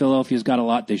 I think Philadelphia's got a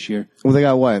lot this year. Well, they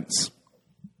got Wentz.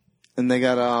 And they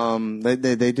got,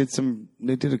 they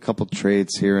did a couple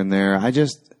trades here and there.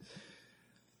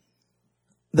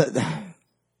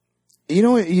 You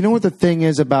know what the thing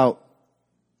is about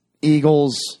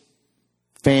Eagles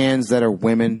fans that are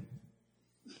women?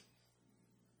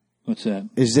 What's that?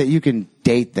 Is that you can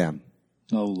date them.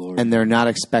 Oh, Lord. And they're not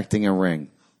expecting a ring.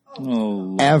 Oh,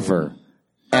 Lord. Ever.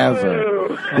 Ever.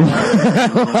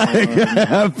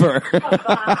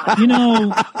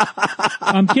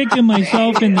 I'm kicking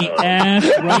myself in the ass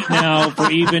right now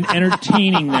for even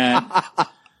entertaining that.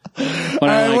 But All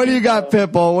I right, like what do it. you got,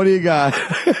 Pitbull? What do you got?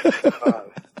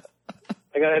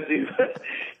 I got to do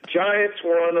Giants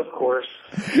won, of course.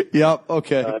 Yep.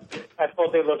 Okay. I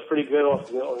thought they looked pretty good on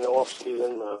the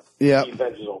off-season. Yep.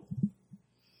 Defense is all.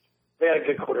 They had a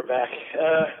good quarterback.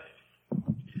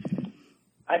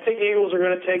 I think Eagles are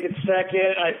going to take it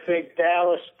second. I think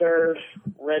Dallas third.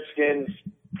 Redskins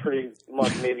pretty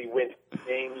much maybe win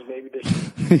games maybe this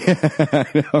year. Yeah,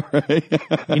 I know,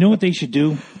 right? You know what they should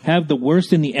do? Have the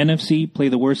worst in the NFC play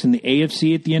the worst in the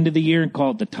AFC at the end of the year and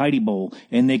call it the Tidy Bowl,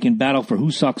 and they can battle for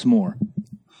who sucks more.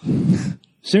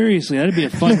 Seriously, that'd be a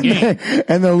fun game.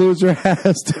 And the loser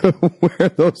has to wear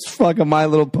those fucking My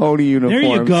Little Pony uniforms.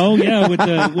 There you go. Yeah, with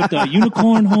the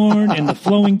unicorn horn and the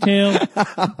flowing tail.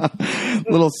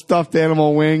 Little stuffed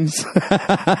animal wings.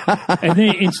 And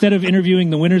then instead of interviewing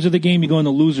the winners of the game, you go in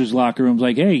the losers' locker rooms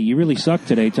like, hey, you really sucked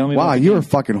today. Tell me Wow, about the you game. were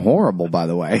fucking horrible, by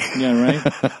the way. Yeah, right?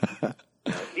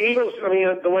 Eagles, I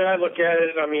mean, the way I look at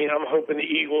it, I mean, I'm hoping the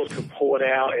Eagles can pull it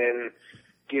out and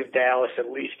give Dallas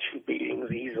at least 2 beatings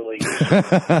easily.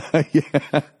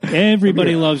 Yeah.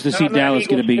 Everybody loves to see I'm Dallas not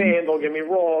get a an Eagles beating. fan, don't get me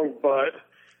wrong, but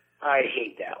I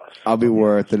hate Dallas. I'll be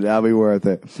worth it. I'll be worth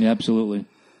it. Yeah, absolutely.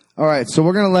 All right, so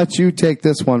we're going to let you take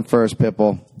this one first,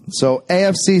 Pitbull. So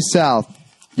AFC South,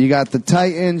 you got the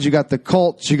Titans, you got the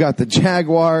Colts, you got the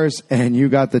Jaguars, and you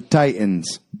got the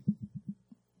Titans.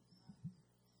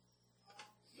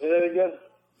 Say that again?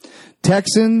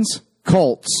 Texans,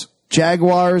 Colts,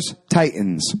 Jaguars,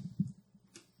 Titans.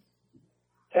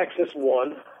 Texas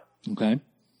won. Okay.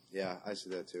 Yeah, I see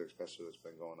that too, especially what's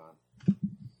been going on.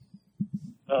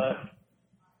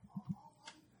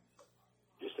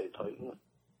 You say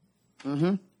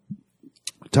Titans?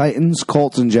 Titans,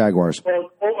 Colts, and Jaguars. Well,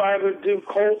 I would do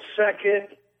Colts second,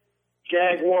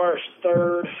 Jaguars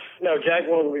third. No,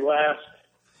 Jaguars will be last,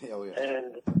 Hell yeah.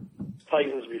 and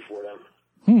Titans before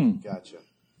them. Gotcha.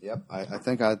 Yep, I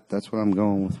think that's what I'm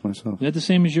going with myself. Is that the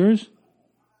same as yours?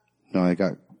 No, I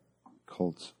got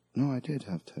Colts. No, I did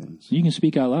have Titans. You can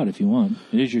speak out loud if you want.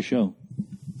 It is your show.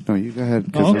 No, you go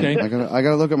ahead. 'Cause Oh, okay. I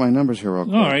gotta look at my numbers here real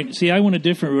quick. All right. See, I went a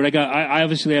different route. I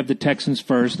obviously have the Texans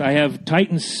first. I have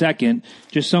Titans second.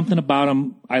 Just something about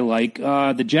them I like.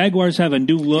 The Jaguars have a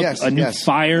new look, Yes, a new yes.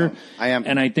 fire. No, I am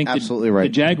and I think absolutely right. The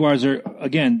Jaguars are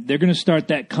again. They're going to start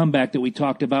that comeback that we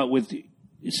talked about with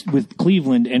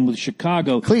Cleveland and with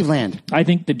Chicago. Cleveland. I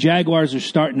think the Jaguars are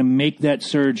starting to make that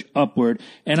surge upward,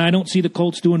 and I don't see the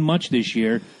Colts doing much this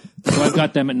year. So I've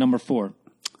got them at number 4.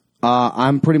 I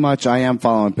am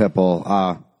following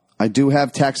Pitbull. I do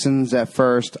have Texans at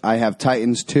first. I have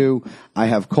Titans 2. I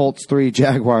have Colts 3.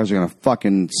 Jaguars are going to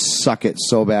fucking suck it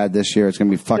so bad this year. It's going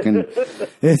to be fucking,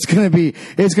 it's going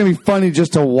to be funny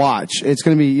just to watch. It's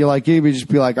going to be, you just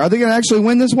be like, are they going to actually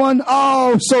win this one?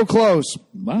 Oh, so close.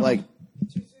 Wow. Like,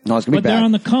 no, it's going to be But bad. they're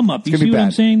on the come up. You It's gonna see be what I'm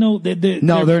bad. saying, though?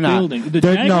 No, they're not. Building. The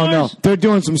No, Jaguars? they're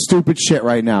doing some stupid shit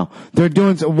right now. They're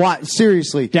doing what?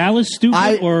 Seriously. Dallas stupid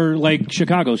I- or like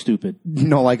Chicago stupid?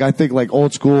 No, I think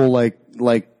old school, like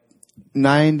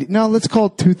 90. No, let's call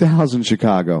it 2000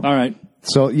 Chicago. All right.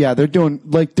 So yeah, they're doing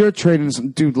they're trading some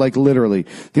dude literally.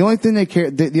 The only thing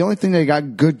the only thing they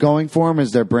got good going for them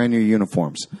is their brand new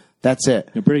uniforms. That's it.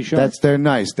 They're pretty sharp. They're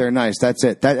nice. They're nice. That's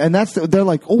it. They're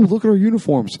like, oh, look at our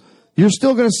uniforms. You're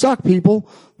still gonna suck, people.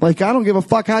 Like, I don't give a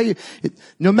fuck how you.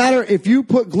 No matter if you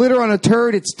put glitter on a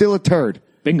turd, it's still a turd.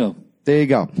 Bingo. There you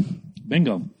go.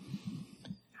 Bingo.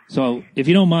 So, if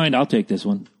you don't mind, I'll take this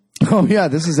one. Oh yeah,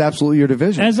 this is absolutely your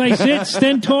division. As I sit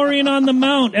Stentorian on the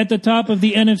mount at the top of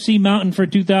the NFC mountain for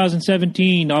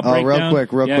 2017. I'll break real down.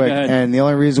 quick. Yeah, go ahead. And the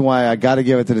only reason why I got to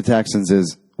give it to the Texans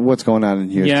is what's going on in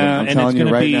Houston. Yeah, I'm and telling it's you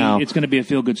going right to be now. it's going to be a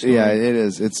feel good story. Yeah, it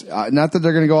is. It's not that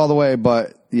they're going to go all the way,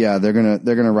 but yeah, they're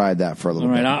gonna ride that for a little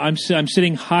All right, bit. I'm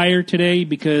sitting higher today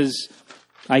because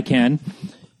I can.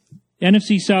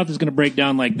 NFC South is going to break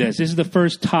down like this. This is the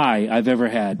first tie I've ever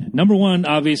had. Number 1,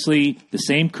 obviously, the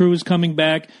same crew is coming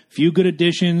back. Few good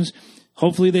additions.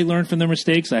 Hopefully they learn from their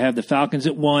mistakes. I have the Falcons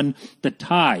at 1. The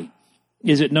tie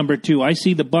is at number 2. I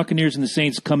see the Buccaneers and the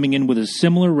Saints coming in with a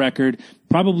similar record,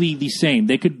 probably the same.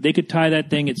 They could tie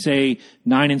that thing at, say,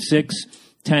 9-6,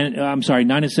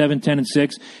 9-7,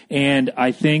 10-6, and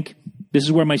I think this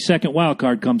is where my second wild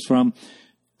card comes from.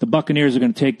 The Buccaneers are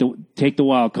going to take the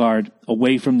wild card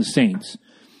away from the Saints.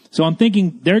 So I'm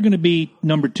thinking they're going to be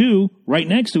number 2 right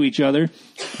next to each other,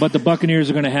 but the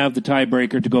Buccaneers are going to have the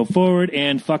tiebreaker to go forward,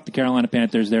 and fuck the Carolina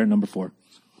Panthers there at number 4.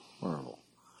 Horrible.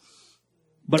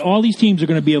 But all these teams are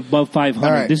going to be above 500.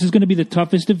 All right. This is going to be the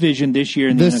toughest division this year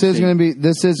in the This NFC. is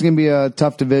going to be a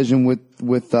tough division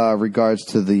with regards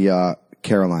to the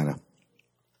Carolina.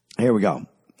 Here we go.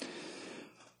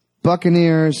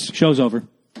 Buccaneers, Show's over.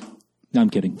 No, I'm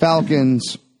kidding.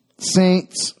 Falcons,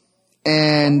 Saints,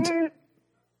 and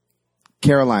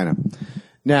Carolina.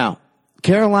 Now,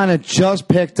 Carolina just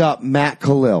picked up Matt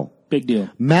Khalil. Big deal.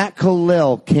 Matt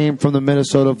Khalil came from the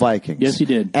Minnesota Vikings. Yes, he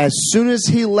did. As soon as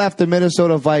he left the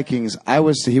Minnesota Vikings,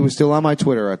 he was still on my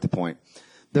Twitter at the point.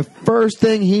 The first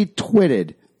thing he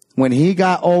tweeted when he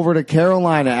got over to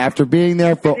Carolina after being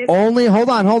there for only, hold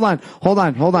on.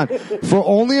 For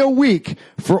only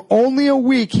a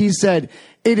week, he said,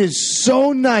 "It is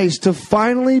so nice to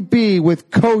finally be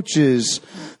with coaches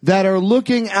that are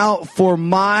looking out for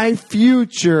my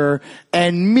future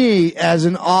and me as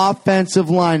an offensive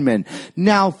lineman."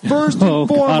 Now, first and foremost,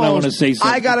 God, I want to say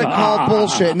something. I got to call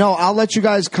bullshit. No, I'll let you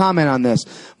guys comment on this,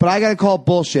 but I got to call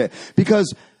bullshit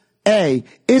because A,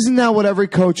 isn't that what every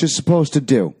coach is supposed to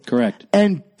do? Correct.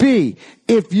 And B,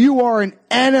 if you are an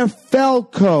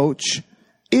NFL coach,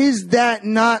 is that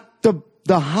not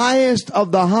the highest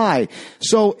of the high?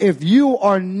 So if you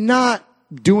are not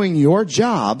doing your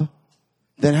job,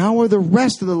 then how are the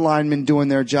rest of the linemen doing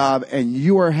their job and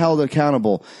you are held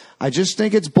accountable? I just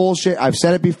think it's bullshit. I've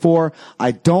said it before.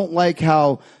 I don't like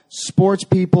how sports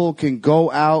people can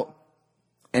go out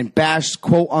and bash,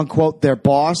 quote unquote, their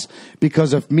boss,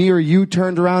 because if me or you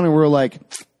turned around and we're like,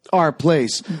 our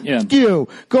place, you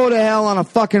go to hell on a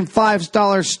fucking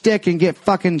 $5 stick and get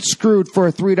fucking screwed for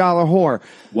a $3 whore.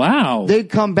 Wow. They'd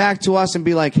come back to us and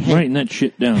be like, hey, writing that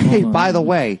shit down. Hey, by the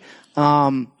way,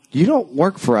 you don't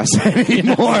work for us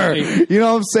anymore. Right. You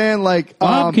know what I'm saying? Like,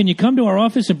 Bob, can you come to our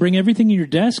office and bring everything in your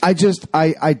desk? I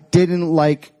didn't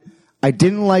like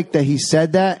that he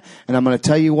said that, and I'm going to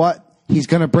tell you what, he's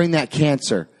going to bring that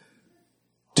cancer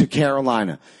to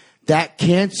Carolina. That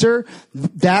cancer,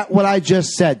 that what I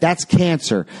just said, that's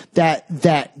cancer. That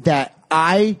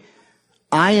I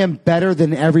am better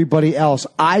than everybody else.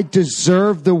 I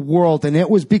deserve the world, and it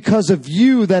was because of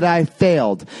you that I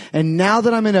failed. And now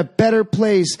that I'm in a better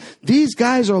place, these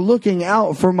guys are looking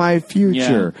out for my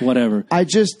future. Yeah, whatever. I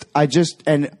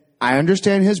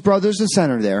understand his brother's the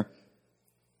center there,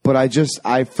 but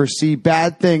I foresee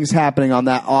bad things happening on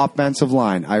that offensive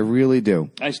line. I really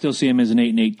do. I still see him as an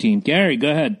 8-8 team. Gary,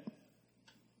 go ahead.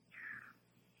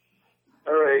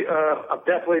 All right, I'm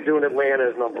definitely doing Atlanta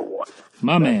as number one.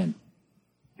 My man.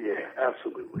 Yeah,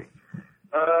 absolutely.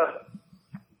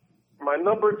 My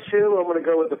number two, I'm going to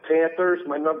go with the Panthers.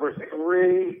 My number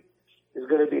three is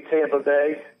going to be Tampa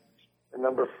Bay. And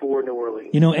number four, New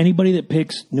Orleans. You know, anybody that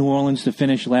picks New Orleans to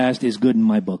finish last is good in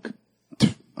my book.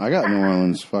 I got New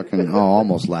Orleans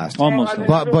almost last. Almost.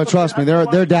 But trust me,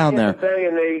 they're down there. And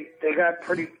they got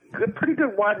pretty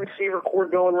good wide receiver core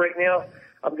going right now.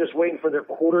 I'm just waiting for their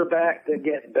quarterback to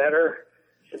get better.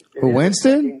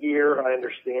 Winston? Year, I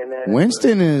understand that.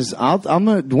 Winston's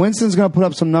gonna put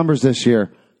up some numbers this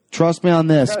year. Trust me on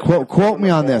this. Quote me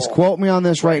on this. Quote me on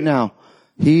this right now.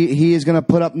 He is gonna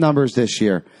put up numbers this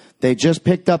year. They just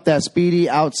picked up that speedy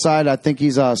outside. I think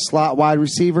he's a slot wide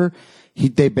receiver.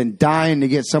 They've been dying to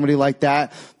get somebody like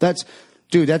that. That's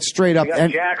straight up.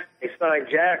 They signed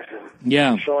Jackson.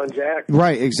 Yeah. Sean Jackson.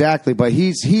 Right, exactly. But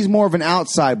he's more of an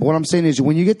outside. But what I'm saying is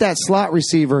when you get that slot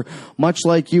receiver, much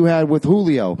like you had with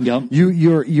Julio, yep.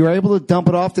 you're able to dump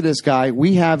it off to this guy.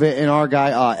 We have it in our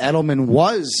guy. Edelman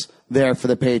was there for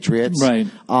the Patriots. Right.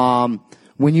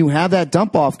 When you have that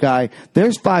dump off guy,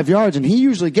 there's 5 yards, and he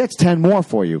usually gets 10 more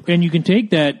for you. And you can take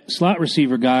that slot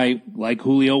receiver guy like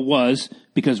Julio was,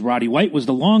 because Roddy White was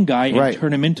the long guy, and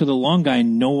turn him into the long guy,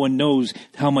 and no one knows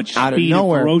how much speed and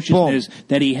ferociousness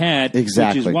that he had.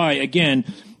 Exactly. Which is why, again,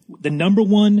 the number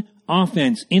one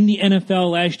offense in the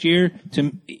NFL last year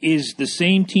is the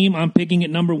same team I'm picking at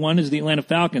number one as the Atlanta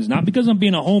Falcons. Not because I'm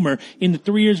being a homer. In the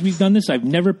 3 years we've done this, I've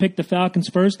never picked the Falcons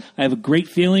first. I have a great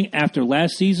feeling after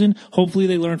last season. Hopefully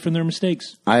they learn from their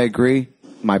mistakes. I agree.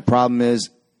 My problem is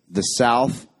the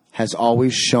South has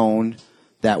always shown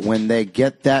that when they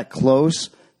get that close,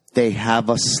 they have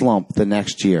a slump the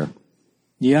next year.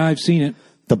 Yeah, I've seen it.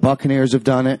 The Buccaneers have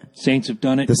done it. Saints have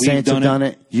done it. The Saints have done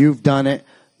it. You've done it.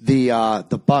 The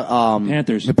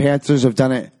Panthers. The Panthers have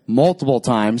done it multiple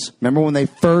times. Remember when they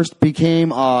first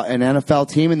became an NFL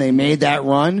team and they made that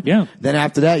run? Yeah. Then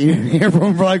after that, you hear from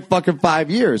them for like fucking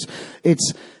 5 years.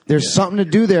 There's something to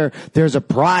do there. There's a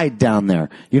pride down there.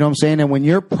 You know what I'm saying? And when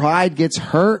your pride gets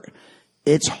hurt,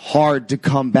 it's hard to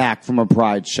come back from a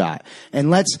pride shot.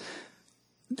 And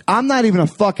I'm not even a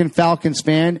fucking Falcons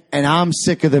fan, and I'm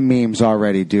sick of the memes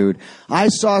already, dude. I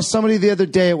saw somebody the other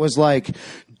day, it was like,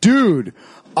 dude,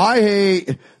 I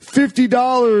ate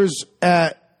 $50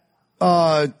 at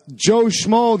Joe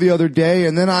Schmo the other day,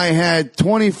 and then I had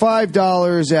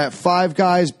 $25 at Five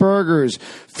Guys Burgers.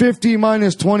 50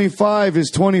 minus 25 is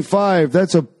 25.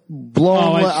 That's a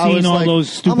blowing. I've seen all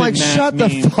those stupid I'm like, math shut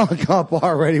memes. the fuck up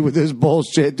already with this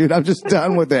bullshit, dude. I'm just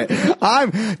done with it.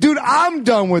 I'm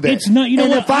done with it. It's not. You know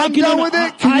and what? if I'm done with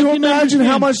it, can you imagine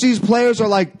how much these players are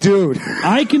like, dude?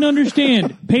 I can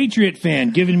understand Patriot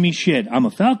fan giving me shit. I'm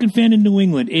a Falcon fan in New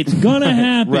England. It's gonna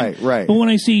happen. Right. But when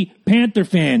I see Panther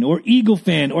fan or Eagle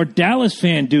fan or Dallas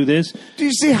fan do this, Do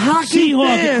you see hockey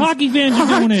fans? Hockey fans are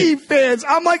doing Hockey it. fans.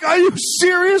 I'm like, are you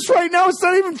serious right now? It's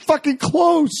not even fucking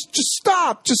close. Just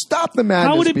stop the madness.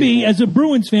 How would it be, people. as a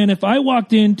Bruins fan, if I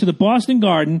walked into the Boston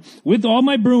Garden with all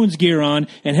my Bruins gear on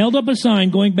and held up a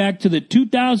sign going back to the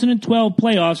 2012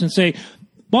 playoffs and say,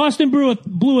 Boston blew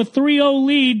a 3-0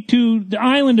 lead to the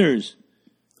Islanders?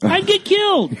 I'd get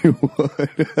killed. You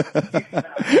would.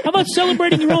 How about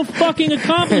celebrating your own fucking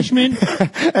accomplishment?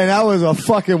 And I was a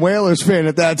fucking Whalers fan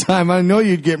at that time. I know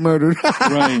you'd get murdered.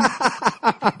 Right.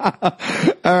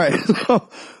 All right. So,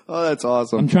 that's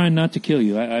awesome. I'm trying not to kill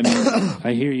you. I mean,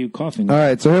 I hear you coughing. All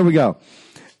right, so here we go.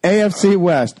 AFC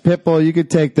West. Pitbull, you could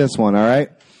take this one, all right?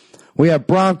 We have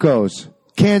Broncos,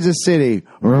 Kansas City,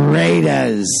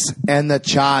 Raiders, and the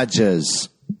Chargers.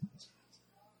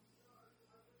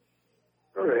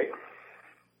 All right.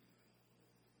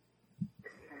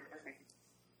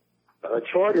 The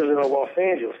Chargers are in Los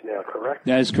Angeles now, correct?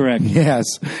 That is correct. Yes,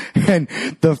 and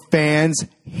the fans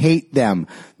hate them.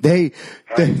 I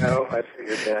know. I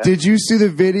figured that. Did you see the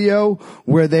video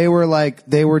where they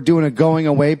were doing a going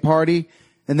away party?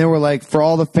 And they were like, for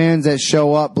all the fans that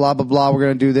show up, blah, blah, blah, we're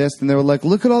going to do this. And they were like,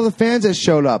 look at all the fans that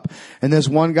showed up. And this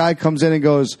one guy comes in and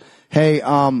goes, hey,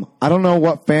 I don't know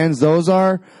what fans those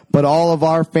are, but all of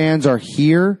our fans are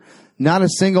here. Not a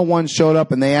single one showed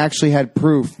up, and they actually had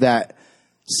proof that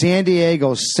San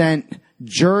Diego sent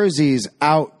jerseys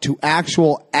out to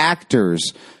actual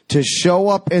actors to show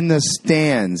up in the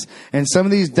stands. And some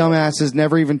of these dumbasses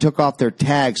never even took off their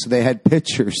tags, so they had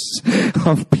pictures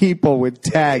of people with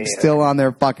tags still on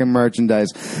their fucking merchandise.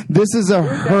 This is a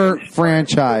hurt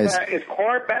franchise. Is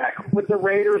Carr back with the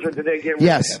Raiders, or did they get rid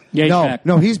Yes. of him? Yeah, he's back.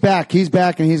 No, he's back. He's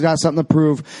back, and he's got something to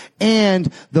prove. And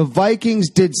the Vikings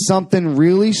did something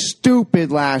really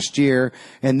stupid last year,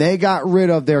 and they got rid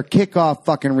of their kickoff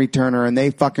fucking returner, and they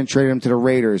fucking traded him to the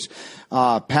Raiders.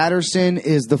 Patterson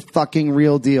is the fucking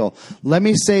real deal. Let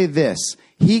me say this.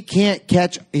 He can't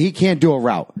do a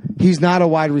route. He's not a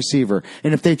wide receiver.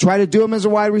 And if they try to do him as a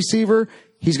wide receiver,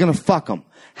 he's going to fuck them.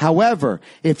 However,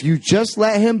 if you just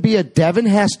let him be a Devin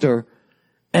Hester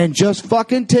and just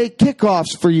fucking take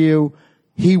kickoffs for you,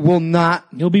 he will not.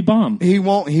 He'll be bombed. He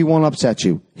won't upset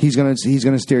you. He's gonna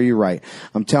steer you right.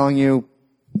 I'm telling you,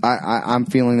 I'm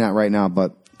feeling that right now.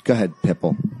 But go ahead,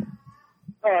 Pitbull.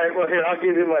 All right, well, here, I'll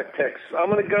give you my picks.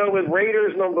 I'm going to go with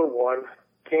Raiders number 1,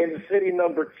 Kansas City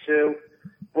number 2,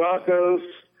 Broncos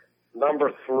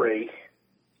number 3,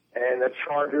 and the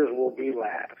Chargers will be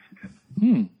last.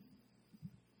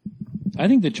 I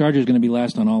think the Chargers are going to be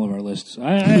last on all of our lists.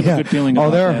 I have a good feeling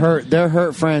about that. They're a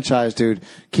hurt franchise, dude.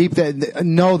 Keep that.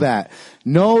 Know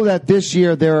that this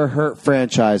year they're a hurt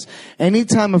franchise.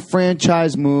 Anytime a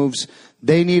franchise moves,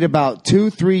 they need about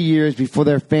 2-3 years before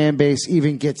their fan base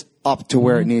even gets up to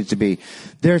where it needs to be.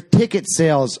 Their ticket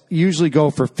sales usually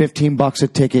go for $15 a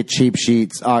ticket, cheap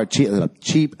seats,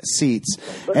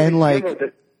 and like.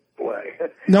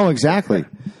 No, exactly.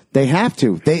 They have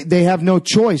to. They have no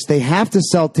choice. They have to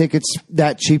sell tickets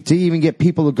that cheap to even get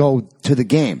people to go to the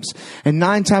games. And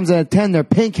 9 times out of 10, they're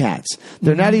pink hats.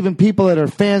 They're not even people that are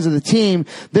fans of the team.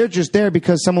 They're just there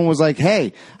because someone was like,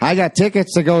 hey, I got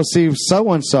tickets to go see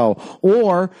so-and-so.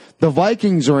 Or the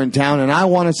Vikings are in town and I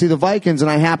want to see the Vikings and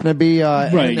I happen to be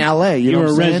in L.A. You're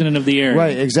a resident of the area.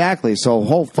 Right, exactly.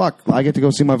 So, fuck, I get to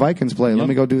go see my Vikings play. Let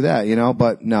me go do that,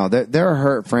 But no, they're a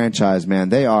hurt franchise, man.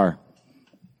 They are.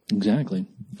 Exactly.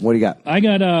 What do you got? I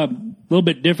got a little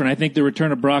bit different. I think the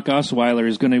return of Brock Osweiler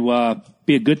is going to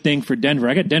be a good thing for Denver.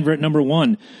 I got Denver at number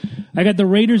 1. I got the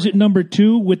Raiders at number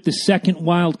 2 with the second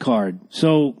wild card.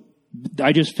 So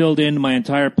I just filled in my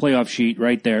entire playoff sheet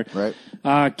right there.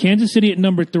 Right. Kansas City at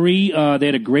number 3. They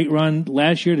had a great run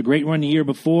last year, a great run the year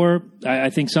before. I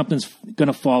think something's going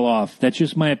to fall off. That's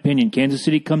just my opinion. Kansas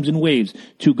City comes in waves.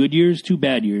 2 good years, 2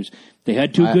 bad years. They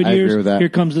had 2 good I years. agree with that. Here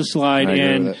comes the slide. I agree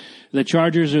And with it. the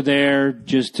Chargers are there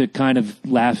just to kind of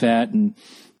laugh at, and no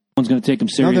one's going to take them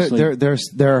seriously. No,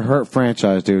 they're a hurt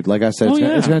franchise, dude. Like I said,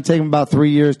 it's going to take them about 3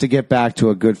 years to get back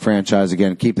to a good franchise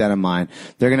again. Keep that in mind.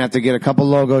 They're going to have to get a couple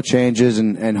logo changes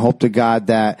and hope to God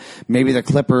that maybe the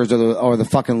Clippers or the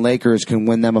fucking Lakers can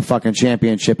win them a fucking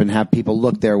championship and have people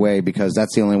look their way, because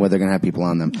that's the only way they're going to have people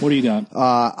on them. What do you got?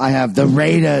 I have the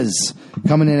Raiders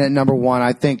coming in at number 1.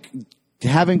 I think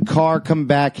having Carr come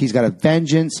back, he's got a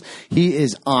vengeance. He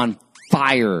is on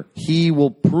fire. He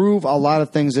will prove a lot of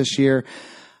things this year.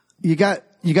 You got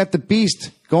the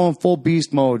beast going full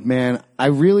beast mode, man. I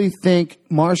really think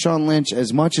Marshawn Lynch,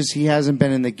 as much as he hasn't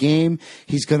been in the game,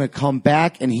 he's going to come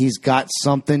back and he's got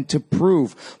something to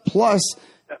prove. Plus,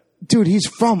 dude, he's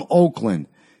from Oakland.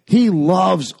 He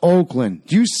loves Oakland.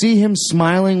 Do you see him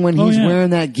smiling when he's wearing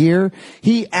that gear?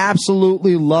 He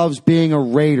absolutely loves being a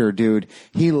Raider, dude.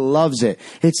 He loves it.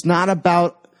 It's not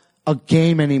about a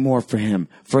game anymore for him.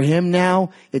 For him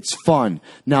now, it's fun.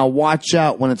 Now watch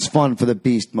out when it's fun for the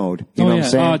beast mode. You know what I'm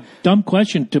saying? Dumb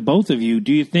question to both of you.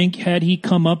 Do you think had he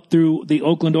come up through the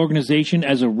Oakland organization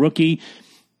as a rookie,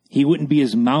 he wouldn't be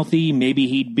as mouthy? Maybe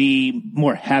he'd be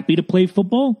more happy to play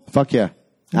football? Fuck yeah.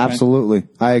 Okay. Absolutely.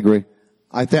 I agree.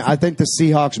 I think the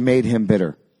Seahawks made him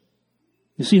bitter.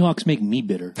 The Seahawks make me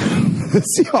bitter. The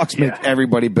Seahawks make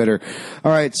everybody bitter.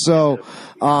 All right, so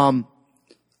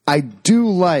I do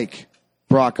like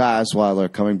Brock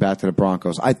Osweiler coming back to the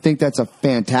Broncos. I think that's a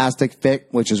fantastic fit,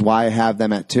 which is why I have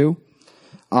them at 2.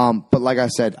 But like I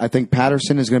said, I think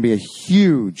Patterson is going to be a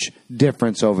huge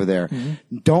difference over there.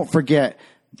 Mm-hmm. Don't forget,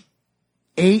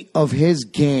 8 of his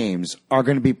games are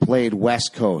going to be played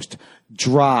West Coast.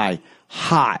 Dry,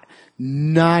 hot.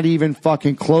 Not even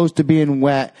fucking close to being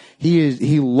wet.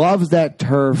 He loves that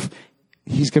turf.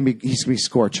 He's gonna be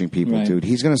scorching people, right. Dude.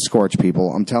 He's gonna scorch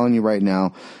people. I'm telling you right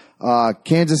now.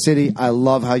 Kansas City, I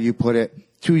love how you put it.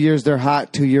 2 years they're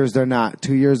hot, 2 years they're not.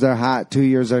 2 years they're hot, 2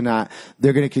 years they're not.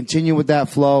 They're gonna continue with that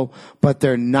flow, but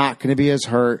they're not gonna be as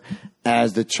hurt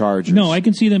as the Chargers. No, I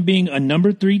can see them being a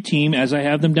number 3 team as I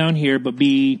have them down here, but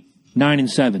be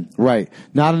 9-7. Right.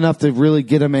 Not enough to really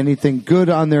get them anything good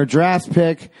on their draft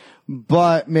pick,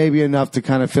 but maybe enough to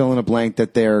kind of fill in a blank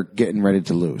that they're getting ready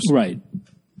to lose. Right.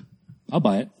 I'll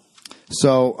buy it.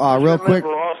 So, real quick.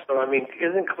 Also, I mean,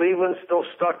 isn't Cleveland still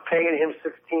stuck paying him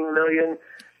 $16 million,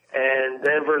 and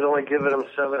Denver's only giving him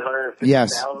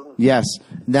 $750,000? Yes.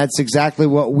 That's exactly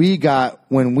what we got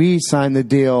when we signed the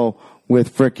deal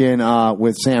with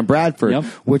with Sam Bradford,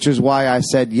 which is why I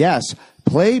said yes.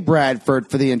 Play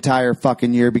Bradford for the entire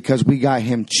fucking year because we got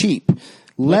him cheap.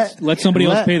 Let somebody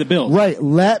else pay the bill. Right.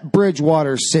 Let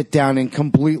Bridgewater sit down and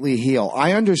completely heal.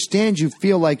 I understand you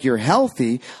feel like you're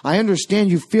healthy. I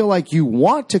understand you feel like you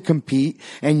want to compete.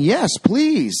 And yes,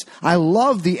 please. I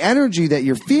love the energy that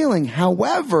you're feeling.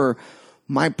 However,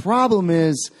 my problem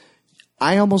is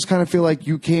I almost kind of feel like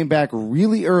you came back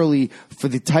really early for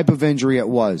the type of injury it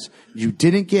was. You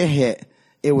didn't get hit.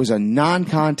 It was a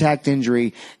non-contact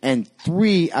injury, and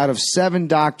 3 out of 7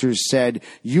 doctors said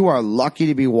you are lucky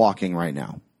to be walking right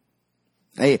now.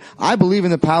 Hey, I believe in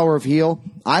the power of heal.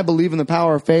 I believe in the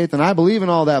power of faith, and I believe in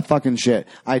all that fucking shit.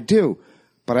 I do.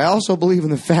 But I also believe in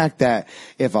the fact that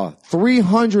if a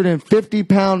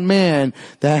 350-pound man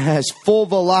that has full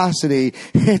velocity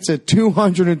hits a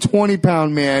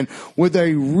 220-pound man with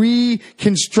a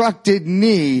reconstructed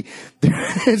knee,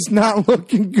 it's not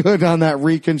looking good on that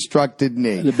reconstructed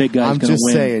knee. The big guy's going to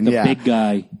win. Saying, the big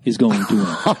guy is going to win.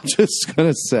 I'm just going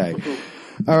to say.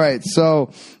 All right,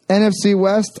 so NFC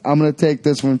West, I'm going to take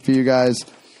this one for you guys.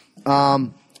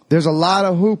 There's a lot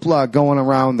of hoopla going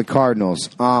around the Cardinals.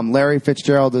 Larry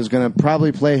Fitzgerald is going to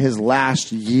probably play his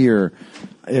last year,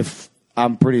 if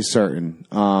I'm pretty certain.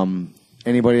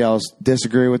 Anybody else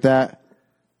disagree with that?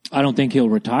 I don't think he'll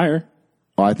retire.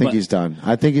 Oh, I think he's done.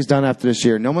 I think he's done after this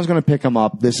year. No one's going to pick him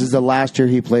up. This is the last year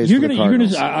he plays for the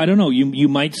Cardinals. I don't know. You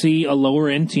might see a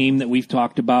lower-end team that we've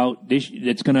talked about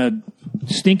that's going to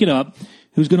stink it up.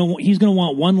 He's going to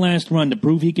want one last run to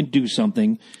prove he can do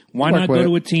something. Why not go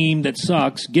to a team that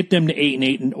sucks, get them to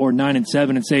 8-8 or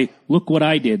 9-7, and say, "Look what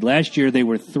I did. Last year they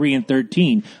were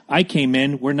 3-13. I came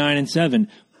in, we're 9-7.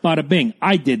 Bada bing,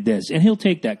 I did this," and he'll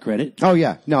take that credit. Oh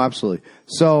yeah, no, absolutely.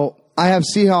 So I have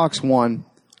Seahawks 1,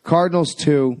 Cardinals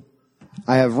 2,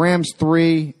 I have Rams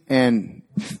 3, and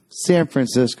San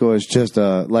Francisco is just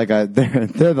they're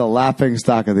the laughing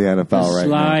stock of the NFL right now.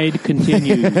 Slide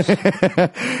continues.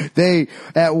 They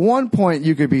at one point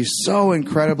you could be so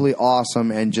incredibly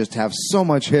awesome and just have so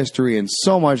much history and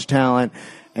so much talent,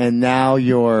 and now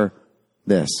you're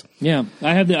this. Yeah,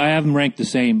 I have them ranked the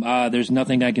same. There's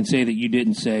nothing I can say that you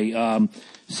didn't say.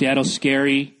 Seattle's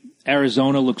scary.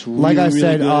 Arizona looks really, like I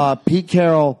said. Really good. Pete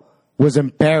Carroll was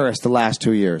embarrassed the last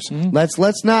 2 years. Mm-hmm. Let's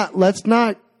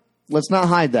not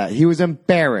hide that. He was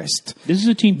embarrassed. This is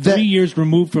a team 3 years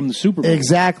removed from the Super Bowl.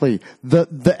 Exactly. The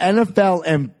NFL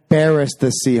embarrassed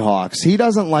the Seahawks. He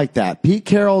doesn't like that. Pete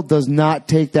Carroll does not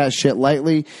take that shit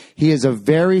lightly. He is a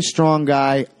very strong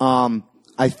guy.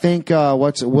 I think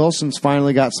Wilson's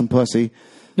finally got some pussy.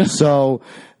 So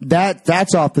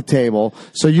that's off the table.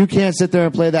 So you can't sit there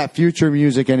and play that future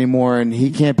music anymore, and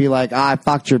he can't be like, I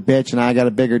fucked your bitch and I got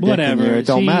a bigger dick than you. It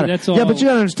don't matter. That's all, yeah, but you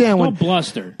gotta understand when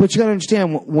bluster. But you gotta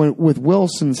understand when with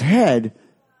Wilson's head,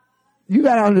 you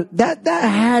gotta that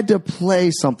had to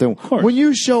play something. When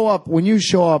you show up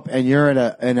and you're at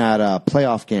a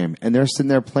playoff game and they're sitting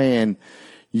there playing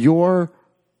your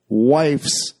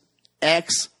wife's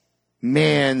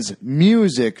ex-man's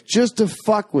music just to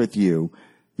fuck with you.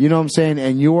 You know what I'm saying?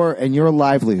 And your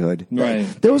livelihood. Right.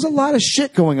 There was a lot of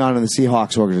shit going on in the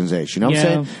Seahawks organization. You know what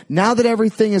I'm saying? Now that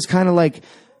everything is kind of like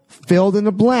filled in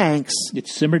the blanks.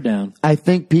 It's simmered down. I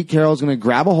think Pete Carroll's going to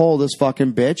grab a hold of this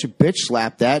fucking bitch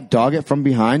slap that, dog it from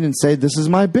behind and say, this is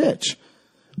my bitch.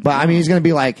 But I mean, he's going to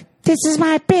be like, this is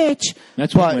my bitch.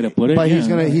 That's one way to put it. But he's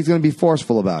going to be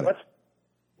forceful about it.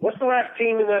 What's the last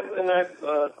team in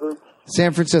that group?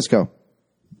 San Francisco.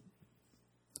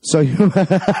 So you,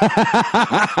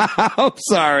 I'm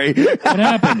sorry. What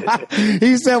happened?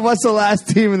 He said, "What's the last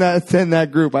team in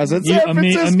that group?" I said, "San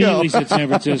Francisco." Immediately said San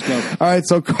Francisco. All right,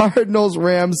 so Cardinals,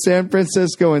 Rams, San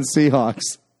Francisco, and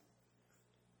Seahawks.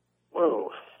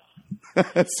 Whoa!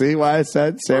 See why I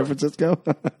said San Francisco?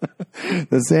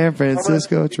 The San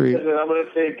Francisco treat. I'm going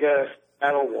to take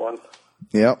Battle 1.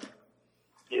 Yep.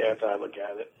 Yeah, that's how I look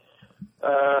at it.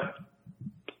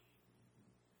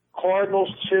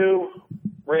 Cardinals 2.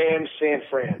 Rams, San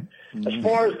Fran. As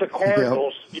far as the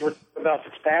Cardinals, you were talking about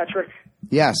Fitzpatrick?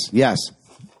 Yes.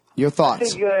 Your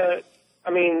thoughts? I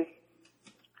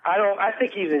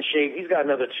think he's in shape. He's got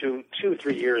another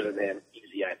 2-3 years in him,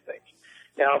 easy, I think.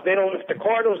 Now, if the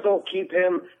Cardinals don't keep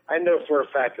him, I know for a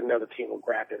fact another team will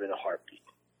grab him in a heartbeat.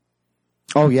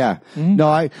 Oh yeah. Mm-hmm. No,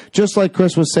 I just like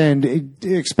Chris was saying,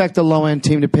 expect a low end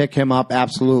team to pick him up.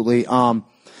 Absolutely.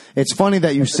 It's funny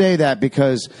that you say that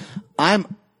because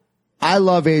I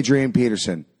love Adrian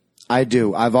Peterson. I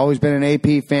do. I've always been an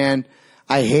AP fan.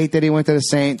 I hate that he went to the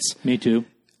Saints. Me too.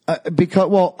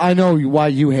 Because I know why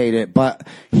you hate it, but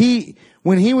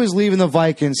when he was leaving the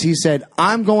Vikings, he said,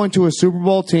 I'm going to a Super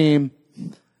Bowl team.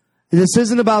 This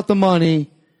isn't about the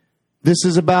money. This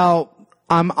is about,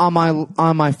 I'm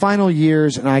on my final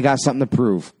years and I got something to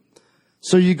prove.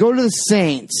 So you go to the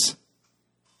Saints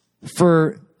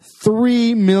for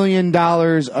 $3 million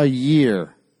a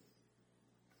year.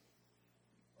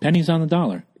 Pennies on the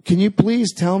dollar. Can you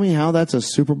please tell me how that's a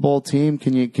Super Bowl team?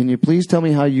 Can you please tell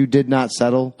me how you did not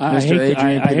settle, Mr.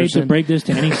 Adrian Peterson? I hate to break this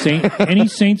to any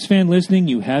Saints fan listening.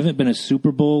 You haven't been a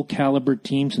Super Bowl caliber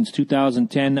team since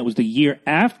 2010. That was the year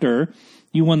after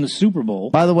you won the Super Bowl.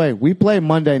 By the way, we play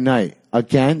Monday night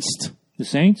against the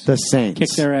Saints. The Saints kick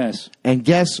their ass. And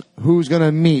guess who's going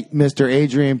to meet Mr.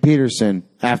 Adrian Peterson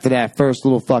after that first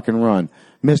little fucking run?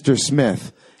 Mr.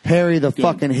 Smith. Harry the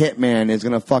fucking hitman is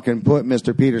going to fucking put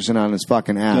Mr. Peterson on his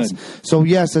fucking ass. Good. So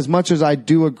yes, as much as I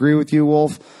do agree with you,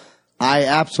 Wolf, I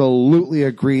absolutely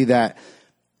agree that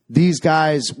these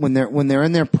guys, when they're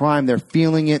in their prime, they're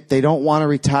feeling it. They don't want to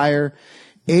retire.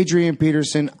 Adrian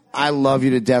Peterson, I love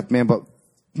you to death, man, but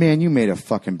man, you made a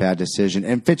fucking bad decision.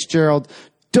 And Fitzgerald,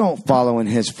 don't follow in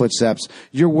his footsteps.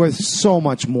 You're worth so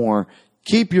much more.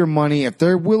 Keep your money. If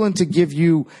they're willing to give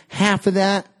you half of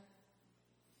that,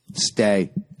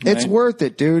 stay. Right. It's worth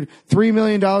it, dude. $3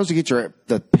 million to get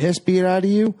the piss beat out of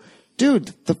you.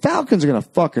 Dude, the Falcons are going to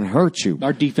fucking hurt you.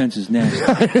 Our defense is nasty.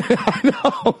 I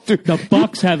know, dude. The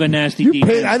Bucs have a nasty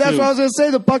defense. That's what I was going to say.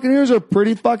 The Buccaneers are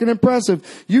pretty fucking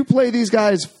impressive. You play these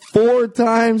guys 4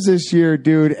 times this year,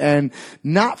 dude, and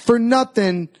not for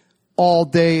nothing all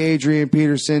day, Adrian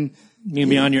Peterson. You're going to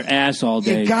be on your ass all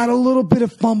day. You got a little bit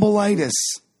of fumbleitis.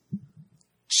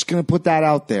 Just going to put that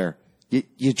out there.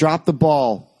 You drop the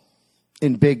ball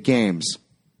in big games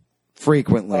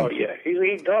frequently. Oh, yeah.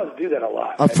 He does do that a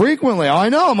lot. Frequently. Oh, I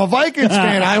know. I'm a Vikings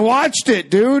fan. I watched it,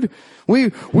 dude.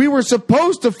 We were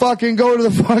supposed to fucking go to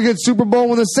the fucking Super Bowl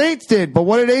when the Saints did, but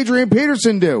what did Adrian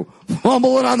Peterson do?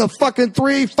 Fumbling on the fucking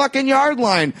 3 fucking yard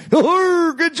line.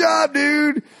 Good job,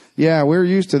 dude. Yeah, we're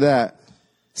used to that.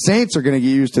 Saints are going to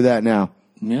get used to that now.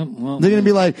 Yeah, well, they're going to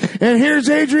be like, and here's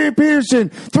Adrian Peterson,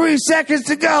 3 seconds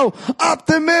to go, up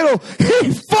the middle.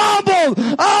 He fumbled.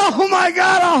 Oh, my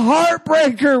God, a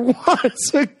heartbreaker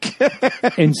once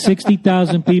again. And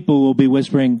 60,000 people will be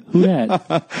whispering, who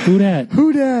dat? Who dat?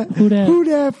 Who dat? Who dat? Who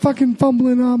dat fucking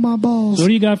fumbling on my balls? So what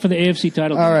do you got for the AFC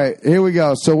title? All right, here we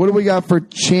go. So what do we got for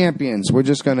champions? We're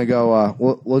just going to go,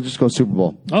 we'll just go Super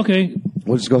Bowl. Okay.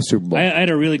 We'll just go Super Bowl. I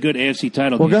had a really good AFC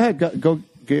title game. Go ahead.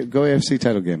 Go AFC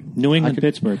title game. New England,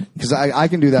 Pittsburgh. Because I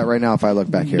can do that right now if I look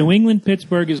back here. New England,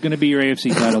 Pittsburgh is going to be your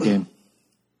AFC title game.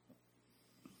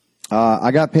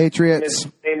 I got Patriots.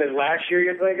 Same as last year,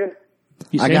 you're thinking?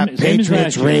 I got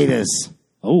Patriots, Raiders.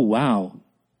 Oh, wow.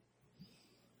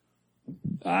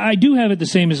 I do have it the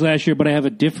same as last year, but I have a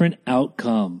different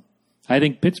outcome. I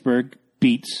think Pittsburgh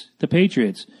beats the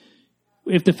Patriots.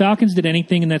 If the Falcons did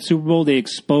anything in that Super Bowl, they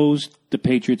exposed the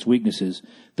Patriots' weaknesses.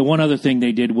 The one other thing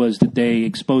they did was that they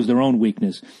exposed their own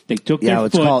weakness. They took their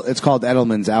foot. It's called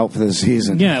Edelman's out for the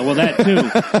season. Yeah, well, that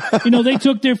too. They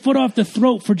took their foot off the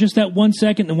throat for just that 1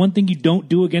 second. The one thing you don't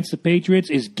do against the Patriots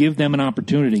is give them an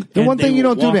opportunity. The one thing you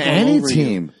don't do to any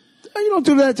team. You don't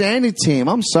do that to any team.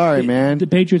 I'm sorry, man. The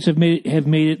Patriots have made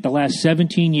it the last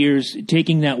 17 years,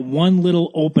 taking that one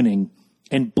little opening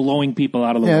and blowing people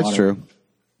out of the water. Yeah, that's true.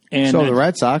 And so the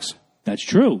Red Sox. That's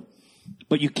true.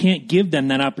 But you can't give them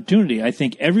that opportunity. I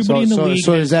think everybody in the league.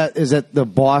 So is that the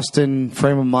Boston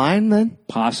frame of mind then?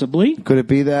 Possibly. Could it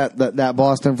be that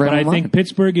Boston frame of mind? But I think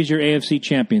Pittsburgh is your AFC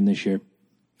champion this year.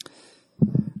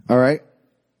 All right.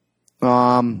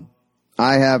 I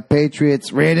have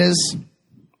Patriots, Raiders,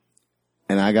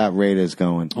 and I got Raiders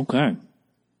going. Okay.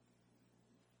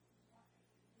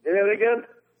 Say that again?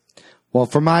 Well,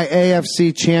 for my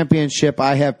AFC championship,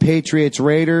 I have Patriots,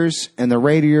 Raiders, and the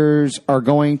Raiders are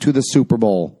going to the Super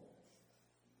Bowl.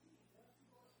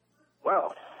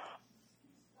 Well,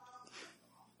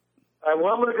 I'm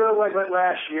going to go like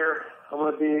last year. I'm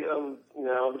going to be, I'm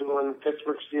doing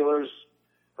Pittsburgh Steelers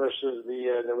versus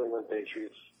the New England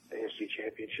Patriots, AFC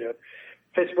championship.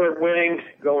 Pittsburgh winning,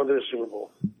 going to the Super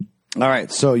Bowl. All right,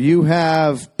 so you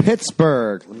have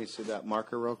Pittsburgh. Let me see that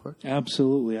marker real quick.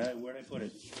 Absolutely. Where'd I put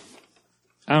it?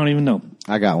 I don't even know.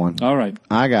 I got one. All right.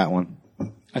 I got one.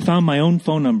 I found my own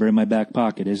phone number in my back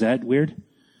pocket. Is that weird?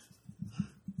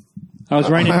 I was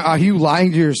writing. Are you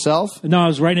lying to yourself? No, I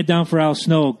was writing it down for Al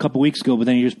Snow a couple weeks ago, but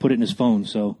then he just put it in his phone.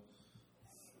 So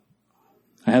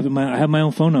I have my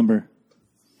own phone number.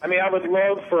 I mean, I would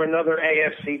love for another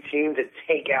AFC team to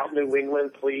take out New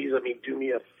England, please. I mean, do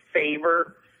me a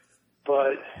favor,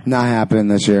 but Not happening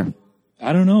this year.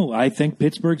 I don't know. I think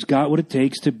Pittsburgh's got what it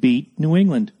takes to beat New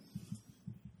England.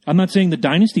 I'm not saying the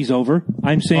dynasty's over.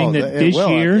 I'm saying that this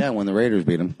year... Yeah, when the Raiders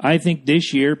beat them. I think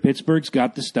this year Pittsburgh's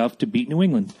got the stuff to beat New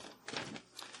England.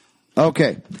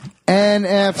 Okay.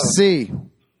 NFC.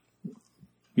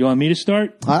 You want me to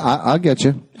start? I'll get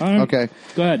you. All right. Okay.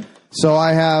 Go ahead. So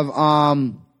I have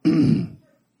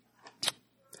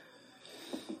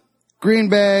Green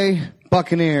Bay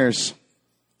Buccaneers.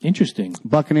 Interesting.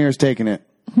 Buccaneers taking it.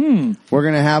 We're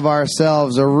going to have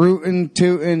ourselves a rootin'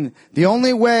 tootin'. The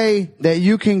only way that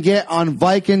you can get on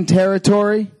Viking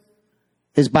territory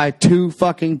is by 2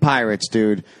 fucking pirates,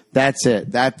 dude. That's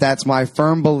it. That's my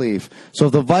firm belief. So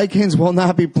if the Vikings will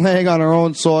not be playing on our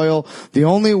own soil, the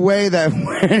only way that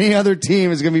any other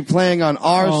team is going to be playing on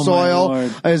our soil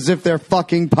is if they're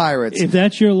fucking pirates. If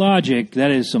that's your logic,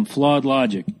 that is some flawed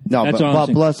logic. No, that's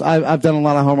but plus, I've done a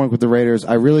lot of homework with the Raiders.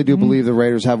 I really do believe the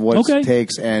Raiders have what it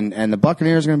takes, and the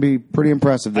Buccaneers are going to be pretty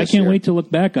impressive this year. I can't wait to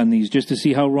look back on these just to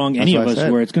see how wrong any of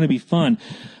us were. It's going to be fun.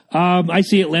 I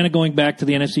see Atlanta going back to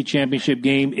the NFC Championship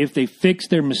game. If they fix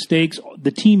their mistakes,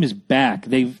 the team is back.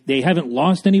 They haven't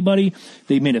lost anybody.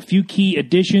 They've made a few key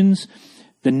additions.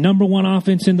 The number 1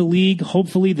 offense in the league.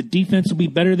 Hopefully the defense will be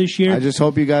better this year. I just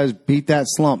hope you guys beat that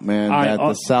slump, man, that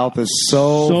the South is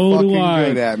so fucking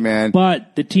good at, man.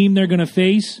 But the team they're going to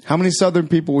face... How many Southern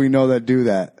people we know that do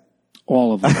that?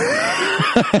 All of them.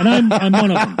 And I'm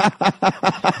one of them.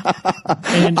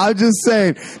 And I'm just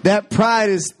saying, that pride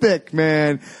is thick,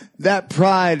 man. That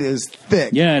pride is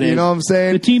thick. Yeah, it is. You know what I'm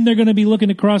saying? The team they're going to be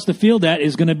looking across the field at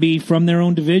is going to be from their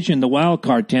own division, the wild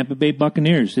card, Tampa Bay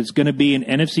Buccaneers. It's going to be an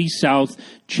NFC South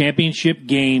championship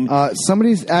game.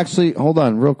 Somebody's actually, hold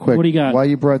on real quick. What do you got? While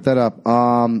you brought that up.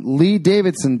 Lee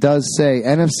Davidson does say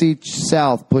NFC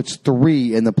South puts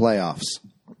 3 in the playoffs.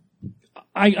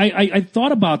 I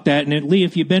thought about that, and Lee,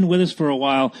 if you've been with us for a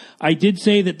while, I did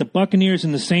say that the Buccaneers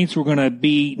and the Saints were going to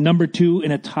be number 2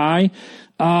 in a tie.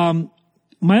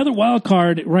 My other wild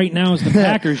card right now is the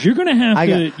Packers. You're going to have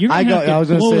to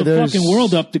blow the fucking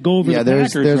world up to go over the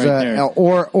Packers there.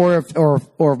 Or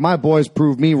if my boys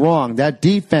prove me wrong, that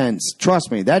defense, trust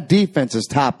me, that defense is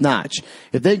top notch.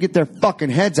 If they get their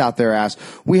fucking heads out their ass,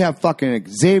 we have fucking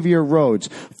Xavier Rhodes,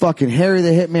 fucking Harry the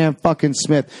Hitman fucking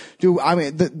Smith. Dude, I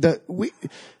mean,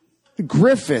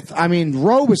 Griffith, I mean,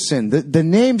 Robeson, the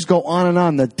names go on and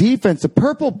on. The defense, the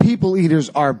Purple People Eaters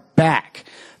are back.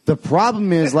 The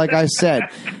problem is, like I said,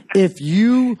 if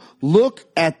you look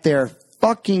at their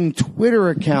fucking Twitter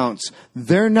accounts,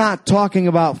 they're not talking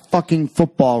about fucking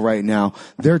football right now.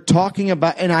 They're talking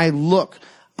about, and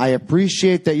I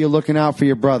appreciate that you're looking out for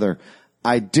your brother.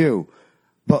 I do.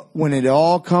 But when it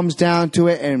all comes down to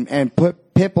it, and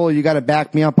put Pitbull, you got to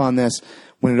back me up on this.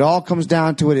 when it all comes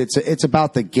down to it, it's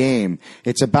about the game.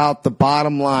 It's about the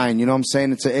bottom line. You know what I'm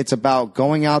saying? It's about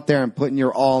going out there and putting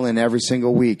your all in every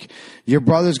single week. Your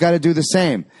brother's got to do the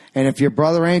same. And if your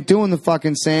brother ain't doing the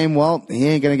fucking same, well, he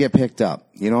ain't going to get picked up.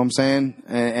 You know what I'm saying?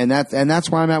 And that's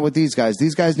where I'm at with these guys.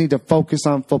 These guys need to focus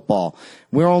on football.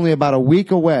 We're only about a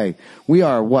week away. We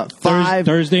are what, 5?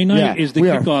 Thursday night is the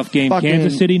kickoff game.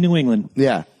 Kansas City, New England.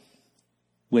 Yeah.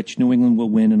 Which New England will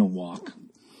win in a walk.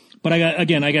 But I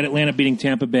got Atlanta beating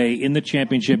Tampa Bay in the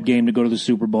championship game to go to the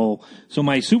Super Bowl. So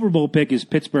my Super Bowl pick is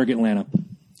Pittsburgh, Atlanta.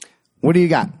 What do you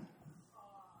got?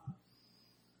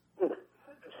 All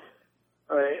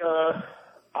right.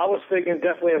 I was thinking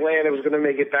definitely Atlanta was going to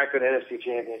make it back to the NFC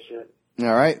Championship.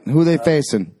 All right. Who are they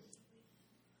facing?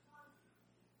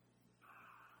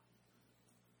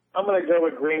 I'm going to go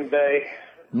with Green Bay.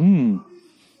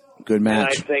 Good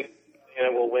match. And I think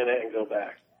Atlanta will win it and go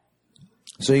back.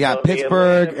 So you got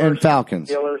Pittsburgh and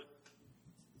Falcons. Steelers.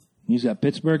 He's got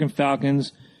Pittsburgh and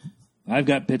Falcons. I've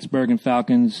got Pittsburgh and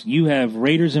Falcons. You have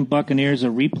Raiders and Buccaneers, a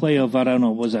replay of, I don't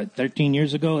know, was that 13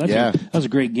 years ago? That was a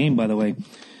great game, by the way.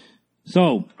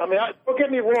 So, I mean, don't get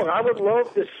me wrong. I would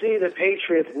love to see the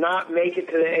Patriots not make it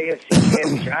to the AFC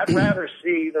Championship. I'd rather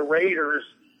see the Raiders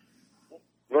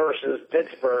versus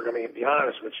Pittsburgh. I mean, to be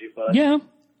honest with you, but yeah,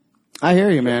 I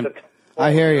hear you, man.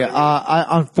 I hear you.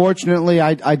 Unfortunately,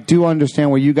 I do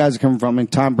understand where you guys are coming from.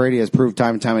 And Tom Brady has proved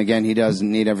time and time again he doesn't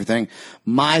need everything.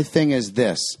 My thing is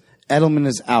this: Edelman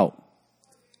is out.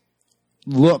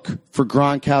 Look for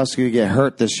Gronkowski to get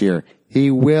hurt this year. He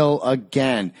will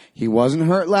again. He wasn't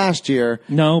hurt last year.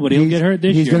 No, but he'll get hurt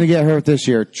this year. He's going to get hurt this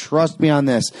year. Trust me on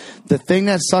this. The thing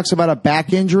that sucks about a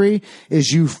back injury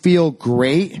is you feel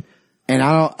great.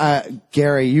 And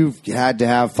Gary, you've had to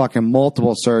have fucking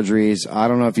multiple surgeries. I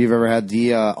don't know if you've ever had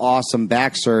the awesome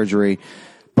back surgery,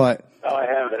 but I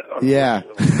have it. Yeah.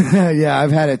 Yeah,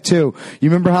 I've had it too. You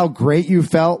remember how great you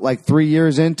felt like 3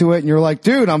 years into it and you're like,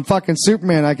 dude, I'm fucking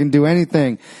Superman. I can do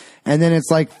anything. And then it's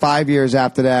like 5 years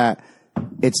after that,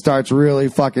 it starts really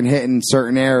fucking hitting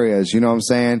certain areas. You know what I'm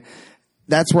saying?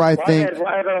 That's where I think.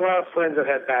 I had a lot of friends that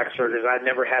had back surgeries. I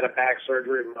never had a back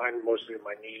surgery. Mine mostly in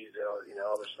my knees,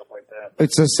 other stuff like that.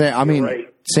 It's the same. I mean,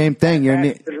 right. Same thing.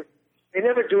 They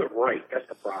never do it right. That's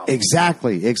the problem.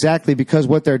 Exactly. Because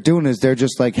what they're doing is they're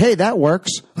just like, hey, that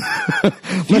works.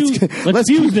 let's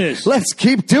use this. Let's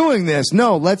keep doing this.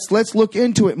 No, let's look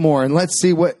into it more and let's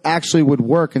see what actually would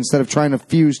work instead of trying to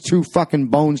fuse two fucking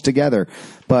bones together.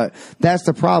 But that's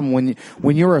the problem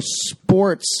when you're a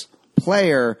sports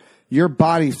player. Your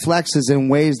body flexes in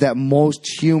ways that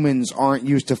most humans aren't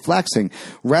used to flexing.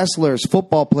 Wrestlers,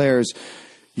 football players,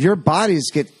 your bodies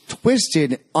get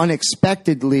twisted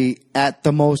unexpectedly at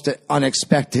the most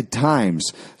unexpected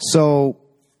times. So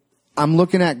I'm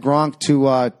looking at Gronk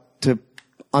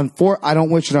I don't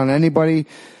wish it on anybody,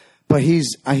 but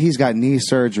he's got knee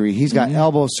surgery. He's got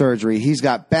elbow surgery. He's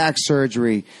got back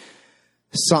surgery.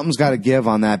 Something's got to give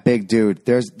on that big dude.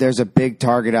 There's a big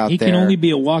target out there. He can only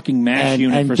be a walking mash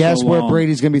unit and for guess so where long.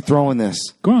 Brady's going to be throwing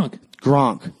this? Gronk.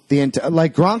 Gronk's going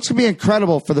to be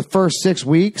incredible for the first 6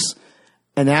 weeks,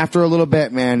 and after a little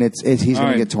bit, man, he's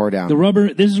going to get tore down.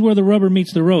 This is where the rubber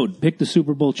meets the road. Pick the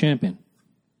Super Bowl champion.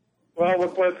 Well,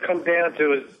 what it comes down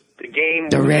to is the game.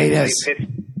 The Raiders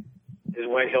is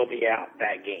when he'll be out.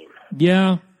 That game.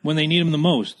 Yeah, when they need him the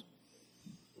most.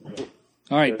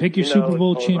 All right, pick your Super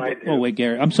Bowl champion. Oh, wait,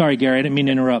 Gary. I'm sorry, Gary. I didn't mean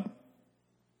to interrupt.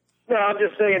 No, I'm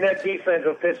just saying that defense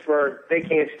of Pittsburgh, they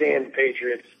can't stand the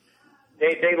Patriots.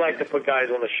 They like to put guys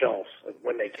on the shelves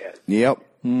when they can. Yep.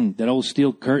 That old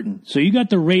steel curtain. So you got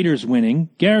the Raiders winning.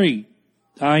 Gary,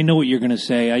 I know what you're going to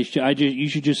say. You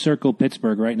should just circle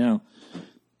Pittsburgh right now.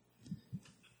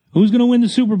 Who's going to win the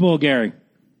Super Bowl, Gary?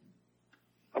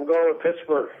 I'm going with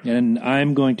Pittsburgh. And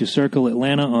I'm going to circle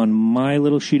Atlanta on my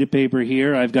little sheet of paper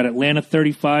here. I've got Atlanta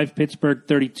 35, Pittsburgh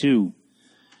 32.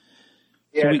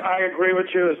 Yeah, I agree with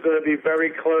you. It's going to be very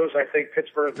close. I think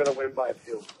Pittsburgh is going to win by a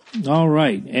few. All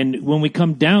right. And when we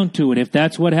come down to it, if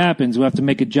that's what happens, we'll have to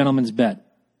make a gentleman's bet.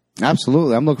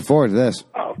 Absolutely. I'm looking forward to this.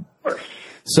 Oh, of course.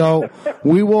 So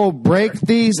we will break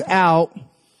these out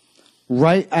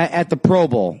right at the Pro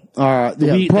Bowl. Pro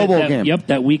Bowl game. Yep,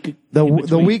 that week. The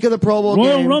week of the Pro Bowl game.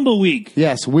 Royal Rumble week.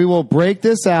 Yes, we will break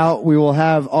this out. We will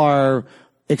have our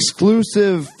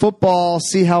exclusive football,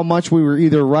 see how much we were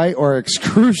either right or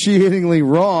excruciatingly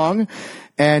wrong,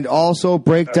 and also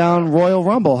break down Royal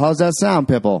Rumble. How's that sound,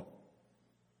 Pipple?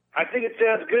 I think it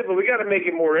sounds good, but we got to make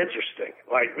it more interesting.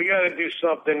 Like, we got to do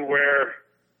something where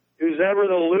who's ever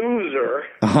the loser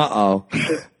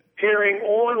is appearing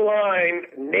online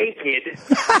naked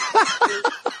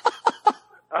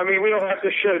I mean, we don't have to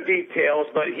show details,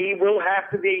 but he will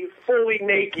have to be fully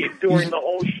naked during the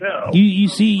whole show. You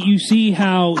see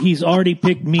how he's already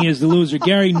picked me as the loser.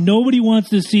 Gary, nobody wants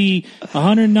to see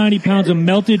 190 pounds of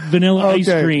melted vanilla ice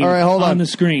cream all right, hold on the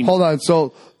screen. Hold on.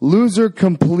 So, loser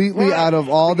completely out of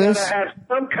all this? We're going to have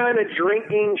some kind of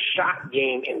drinking shot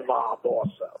game involved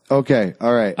also. Okay,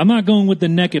 all right. I'm not going with the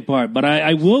naked part, but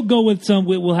I will go with some.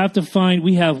 We'll have to find.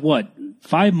 We have what,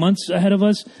 5 months ahead of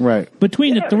us? Right.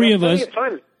 Between the three of us,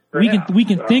 we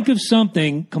can think of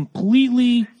something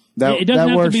completely. It doesn't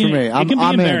have works to be. for me. It can be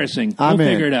embarrassing. We'll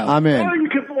figure it out. I'm in. Or you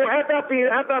could,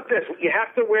 how about this? You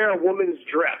have to wear a woman's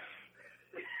dress.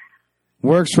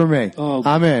 Works for me. Oh,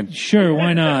 I'm in. Sure,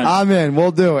 why not? I'm in.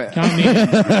 We'll do it. Count me in.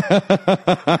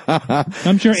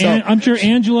 I'm sure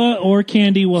Angela or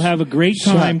Candy will have a great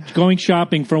time going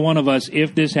shopping for one of us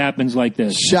if this happens like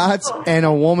this. Shots and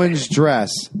a woman's dress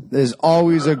is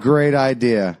always a great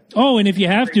idea. Oh, and if you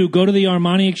have to, go to the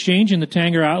Armani Exchange and the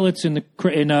Tanger Outlets in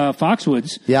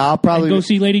Foxwoods. Yeah, I'll probably go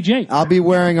see Lady J. I'll be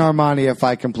wearing Armani if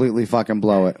I completely fucking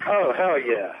blow it. Oh, hell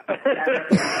yeah.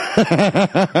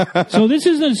 So this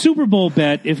is the Super Bowl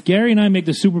bet. If Gary and I make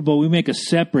the Super Bowl, we make a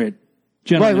separate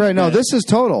gentleman's Right. No, bet. this is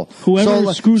total.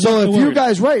 Whoever screws up So the if you word.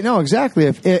 guys, right, no, exactly.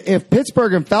 If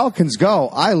Pittsburgh and Falcons go,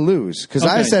 I lose because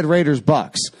I Okay. said Raiders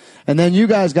Bucks, and then you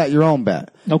guys got your own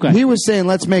bet. Okay. He was saying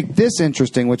let's make this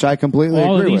interesting, which I completely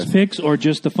all of agree these with. picks or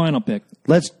just the final pick?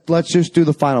 Let's just do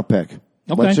the final pick.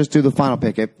 Okay. Let's just do the final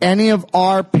pick. If any of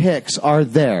our picks are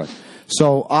there.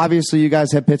 So obviously you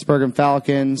guys have Pittsburgh and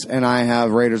Falcons and I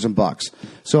have Raiders and Bucks.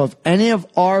 So if any of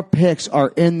our picks are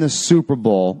in the Super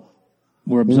Bowl,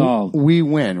 We're absolved. we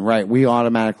win, right? We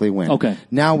automatically win. Okay.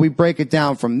 Now we break it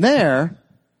down from there.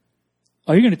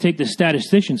 Oh, you're going to take the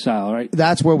statistician style, right?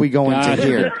 That's where we go Gotcha. into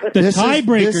here. The This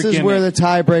tiebreaker is gimmick. where the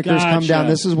tiebreakers come Gotcha. down.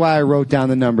 This is why I wrote down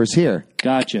the numbers here.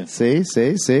 Gotcha. See?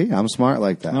 I'm smart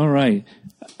like that. All right.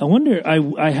 I wonder,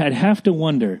 I had have to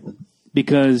wonder,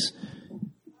 because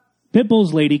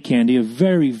Pitbull's Lady Candy, a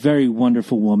very, very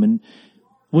wonderful woman,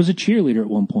 was a cheerleader at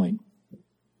one point.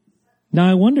 Now,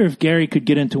 I wonder if Gary could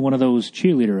get into one of those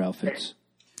cheerleader outfits.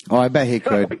 Oh, I bet he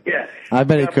could. Yeah. I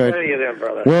bet he Got could. plenty of them,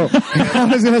 brother. Well, I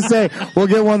was going to say, we'll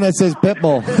get one that says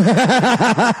Pitbull.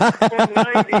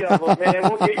 90 of them, man.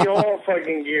 We'll get you all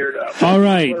fucking geared up. All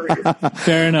right.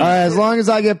 Fair enough. All right, as long as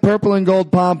I get purple and gold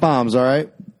pom-poms, all right?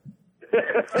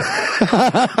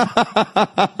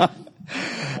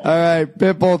 All right,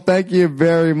 Pitbull, thank you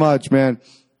very much, man.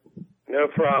 No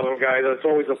problem, guys. It's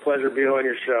always a pleasure being on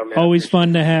your show, man. Always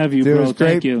fun to have you, Dude, it bro. was great,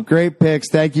 Thank you. Great picks.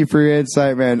 Thank you for your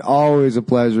insight, man. Always a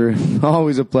pleasure.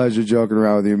 Always a pleasure joking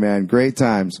around with you, man. Great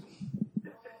times.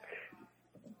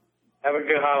 Have a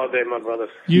good holiday, my brothers.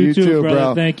 You too, brother.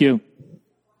 bro. Thank you.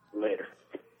 Later.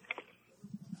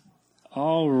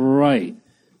 All right.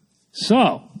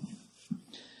 So,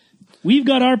 we've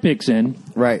got our picks in.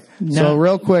 Right. Now- So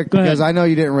real quick, Go ahead. because I know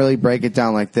you didn't really break it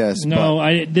down like this. No,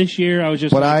 this year I was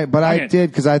just. But I okay. did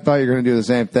because I thought you were going to do the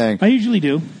same thing. I usually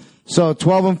do. So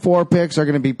 12-4 picks are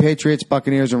going to be Patriots,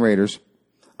 Buccaneers, and Raiders.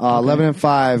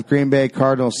 11-5, Green Bay,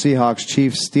 Cardinals, Seahawks,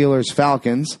 Chiefs, Steelers,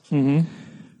 Falcons.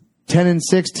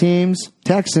 10-6 teams,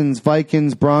 Texans,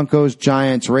 Vikings, Broncos,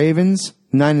 Giants, Ravens.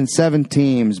 9-7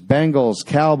 teams, Bengals,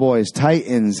 Cowboys,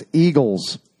 Titans,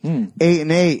 Eagles.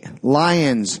 8-8,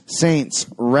 Lions, Saints,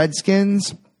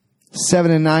 Redskins.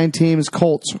 7-9 teams,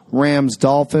 Colts, Rams,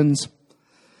 Dolphins.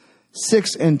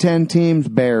 6-10 teams,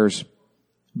 Bears.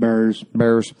 Bears.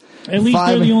 At least 5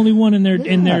 they're the only one in their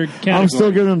category. I'm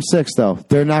still giving them 6, though.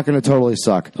 They're not going to totally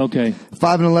suck. Okay.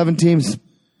 5-11 teams,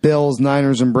 Bills,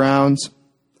 Niners, and Browns.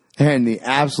 And the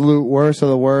absolute worst of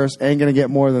the worst, ain't going to get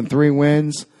more than 3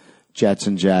 wins, Jets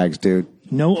and Jags, dude.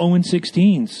 No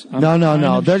 0-16s.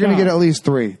 No. They're going to get at least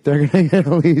 3. They're going to get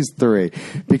at least 3.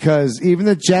 Because even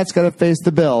the Jets got to face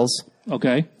the Bills.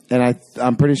 Okay. And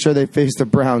I'm pretty sure they face the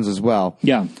Browns as well.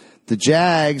 Yeah. The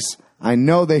Jags, I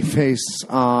know they face,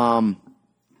 what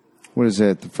is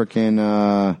it? The freaking,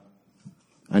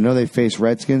 I know they face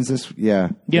Redskins Yeah.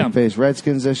 They face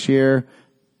Redskins this year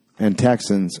and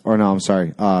Texans. Or no, I'm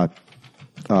sorry.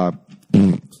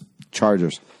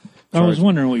 Chargers. I was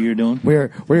wondering what you were doing. We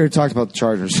already talked about the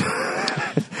Chargers.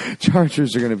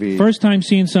 Chargers are going to be. First time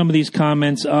seeing some of these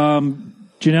comments.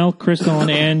 Janelle, Crystal, and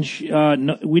Ange,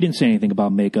 no, we didn't say anything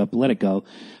about makeup. Let it go.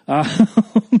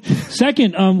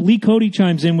 Second, Lee Cody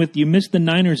chimes in with, you missed the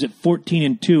Niners at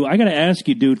 14-2. I got to ask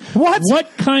you, dude.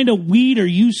 What kind of weed are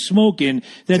you smoking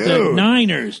that the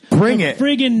Niners, Bring the it.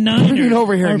 friggin' Niners, Bring it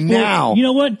over here are now. You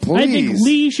know what? I think Please.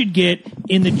 Lee should get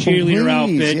in the cheerleader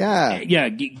Please, outfit. yeah. Yeah,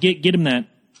 get him that.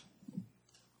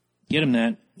 Get him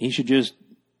that. He should just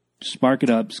spark it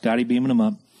up. Scotty beaming him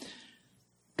up.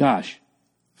 Gosh.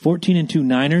 14-2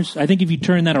 Niners. I think if you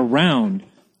turn that around,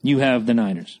 you have the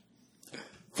Niners.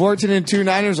 14-2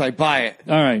 Niners, I buy it.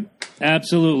 All right.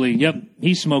 Absolutely. Yep.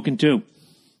 He's smoking too.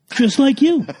 Just like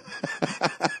you.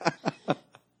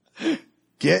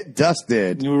 Get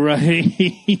dusted.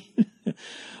 Right.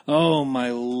 Oh,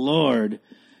 my Lord.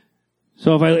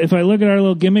 So if I look at our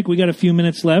little gimmick, we got a few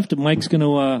minutes left. Mike's going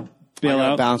to bail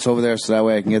out. Bounce over there so that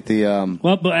way I can get the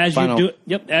Well, but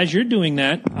as you're doing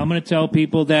that, I'm going to tell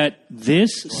people that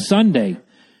this Sunday,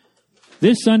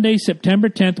 September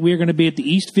 10th, we are going to be at the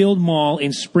Eastfield Mall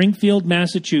in Springfield,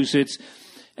 Massachusetts,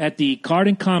 at the Card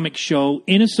and Comic Show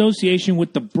in association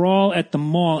with the Brawl at the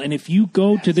Mall. And if you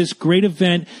go to this great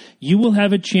event, you will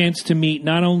have a chance to meet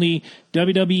not only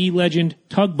WWE legend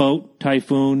Tugboat,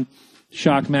 Typhoon,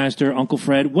 Shockmaster, Uncle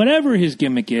Fred, whatever his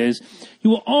gimmick is. You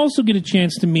will also get a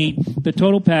chance to meet the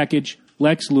Total Package,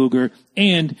 Lex Luger,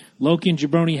 and Loki and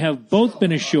Jabroni have both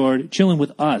been assured chilling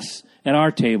with us at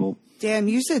our table. Damn,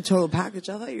 you said Total Package.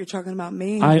 I thought you were talking about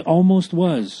me. I almost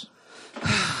was.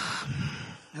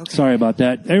 Okay. Sorry about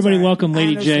that. Everybody Sorry. welcome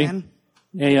Lady J.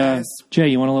 Hey, Jay,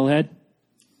 you want a little head?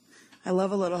 I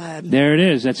love a little head. There it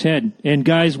is. That's head. And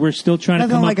guys, we're still trying to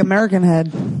Nothing come like up. American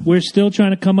head. We're still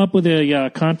trying to come up with a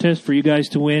contest for you guys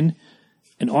to win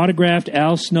an autographed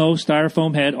Al Snow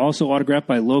styrofoam head, also autographed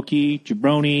by Loki,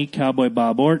 Jabroni, Cowboy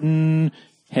Bob Orton,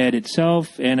 head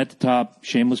itself, and at the top,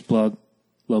 shameless plug,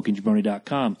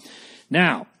 LokiandJabroni.com.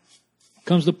 Now,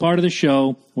 comes the part of the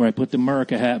show where I put the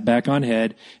America hat back on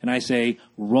head, and I say,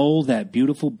 roll that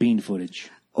beautiful bean footage.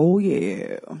 Oh,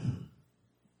 yeah.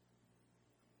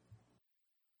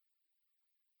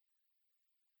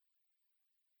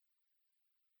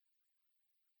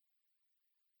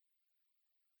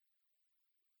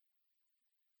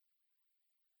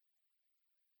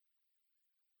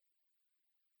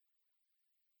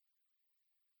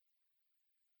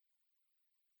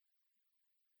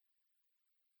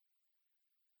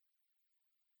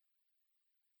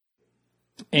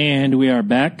 And we are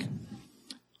back.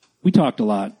 We talked a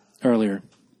lot earlier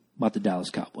about the Dallas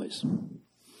Cowboys.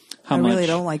 I really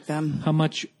don't like them. How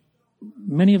much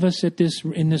many of us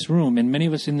in this room, and many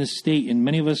of us in this state, and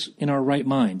many of us in our right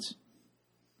minds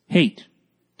hate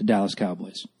the Dallas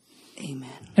Cowboys. Amen.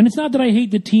 And it's not that I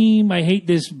hate the team. I hate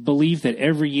this belief that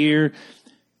every year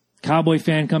Cowboy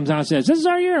fan comes out and says, this is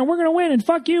our year and we're going to win and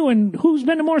fuck you and who's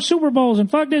been to more Super Bowls and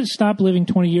fuck this. Stop living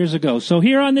 20 years ago. So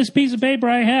here on this piece of paper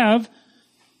I have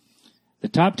the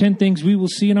top 10 things we will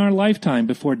see in our lifetime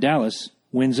before Dallas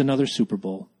wins another Super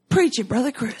Bowl. Preach it,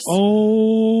 Brother Chris.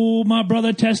 Oh, my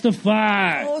brother,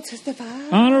 testify. Oh, testify.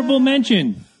 Honorable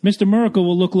mention. Mr. Miracle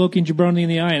will look Loki and Jabroni in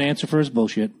the eye and answer for his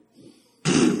bullshit.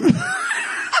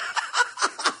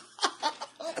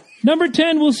 Number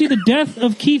 10, we'll see the death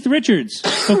of Keith Richards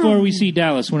before we see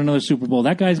Dallas win another Super Bowl.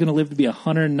 That guy's going to live to be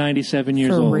 197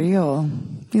 years old. For real.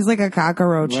 He's like a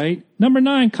cockroach. Right? Number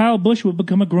 9, Kyle Busch will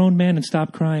become a grown man and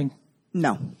stop crying.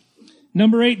 No.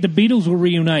 Number 8, the Beatles will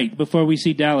reunite before we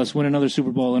see Dallas win another Super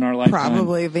Bowl in our lifetime.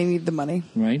 Probably, if they need the money.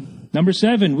 Right? Number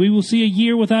 7, we will see a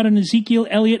year without an Ezekiel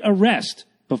Elliott arrest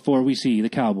before we see the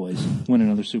Cowboys win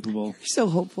another Super Bowl. You're so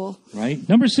hopeful. Right?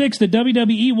 Number 6, the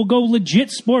WWE will go legit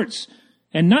sports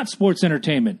and not sports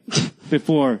entertainment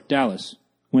before Dallas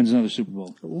wins another Super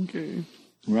Bowl. Okay.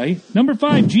 Right? Number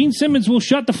 5, Gene Simmons will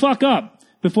shut the fuck up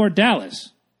before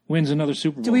Dallas wins another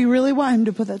Super Bowl. Do we really want him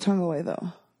to put that tongue away,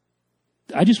 though?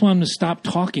 I just want him to stop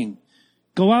talking.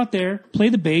 Go out there, play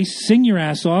the bass, sing your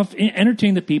ass off,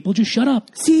 entertain the people. Just shut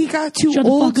up. See, he got too Shut the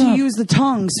old fuck to up. use the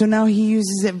tongue, so now he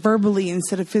uses it verbally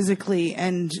instead of physically,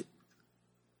 and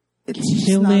it's just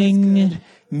not as Killing good.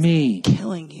 me.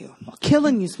 Killing you.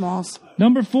 Killing you, Smalls.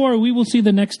 Number 4, we will see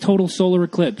the next total solar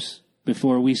eclipse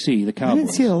before we see the I Cowboys.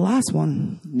 didn't see the last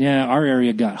one. Yeah, our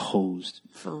area got hosed.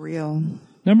 For real.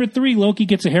 Number 3, Loki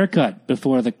gets a haircut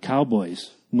before the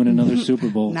Cowboys win another Super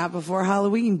Bowl. Not before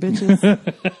Halloween, bitches.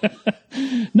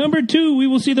 Number 2, we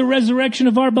will see the resurrection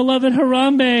of our beloved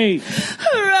Harambe.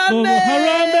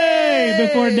 Harambe!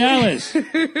 Before Dallas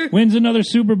wins another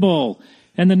Super Bowl.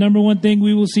 And the number 1 thing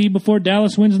we will see before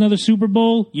Dallas wins another Super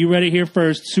Bowl, you read it here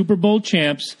first, Super Bowl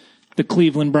champs, the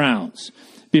Cleveland Browns.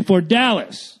 Before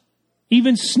Dallas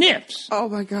even sniffs Oh,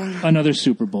 my God. another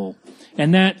Super Bowl.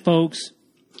 And that, folks,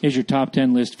 is your top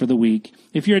 10 list for the week.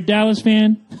 If you're a Dallas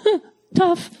fan,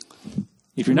 tough.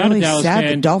 If you're not Really a Dallas sad the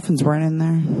fan, Dolphins weren't in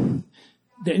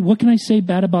there. what can I say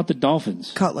bad about the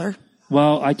Dolphins? Cutler.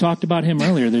 Well, I talked about him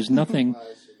earlier. There's nothing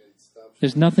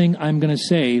I'm going to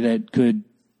say that could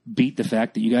beat the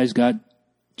fact that you guys got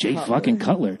Jay fucking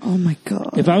Cutler. Oh, my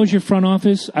God. If I was your front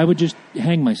office, I would just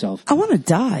hang myself. I want to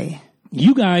die.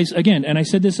 You guys, again, and I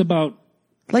said this about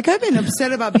Like, I've been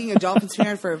upset about being a Dolphins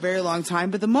fan for a very long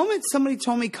time, but the moment somebody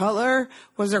told me Cutler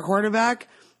was their quarterback,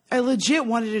 I legit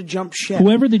wanted to jump ship.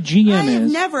 Whoever the GM I have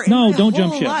is. never, No, in my don't whole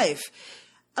jump ship. life.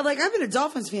 Like, I've been a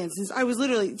Dolphins fan since I was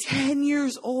literally 10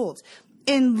 years old.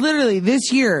 And literally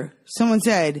this year, someone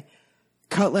said,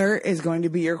 Cutler is going to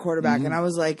be your quarterback. Mm-hmm. And I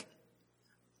was like,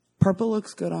 purple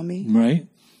looks good on me. Right.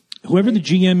 Whoever the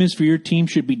GM is for your team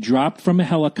should be dropped from a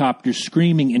helicopter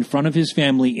screaming in front of his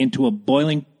family into a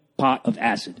boiling pot of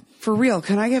acid. For real,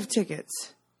 can I have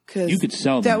tickets? Because You could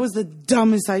sell them. that was the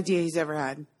dumbest idea he's ever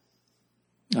had.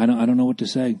 I don't know what to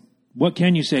say. What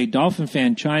can you say? Dolphin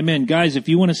fan, chime in. Guys, if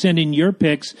you want to send in your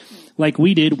picks like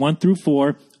we did, 1 through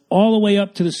 4, all the way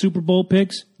up to the Super Bowl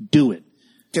picks, do it.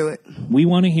 Do it. We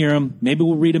want to hear them. Maybe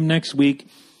we'll read them next week.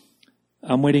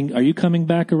 I'm waiting. Are you coming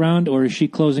back around, or is she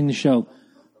closing the show?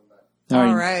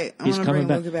 All right. I He's wanna coming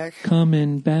bring back. Luka back.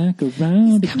 Coming back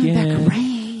around coming back again.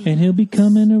 around. And he'll be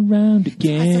coming around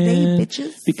again.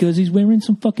 bitches. Because he's wearing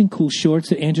some fucking cool shorts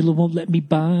that Angela won't let me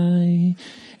buy.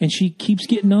 And she keeps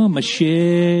getting on my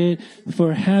shit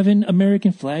for having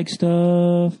American flag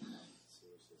stuff.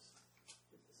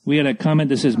 We had a comment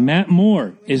that says Matt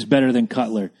Moore is better than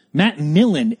Cutler. Matt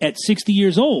Millen at 60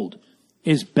 years old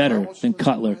is better than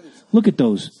Cutler. Look at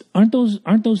those. Aren't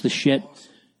those the shit?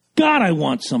 God, I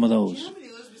want some of those.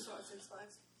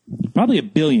 Probably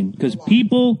 1 billion, because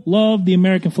people love the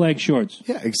American flag shorts.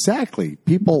 Yeah, exactly.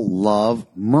 People love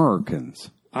Americans.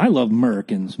 I love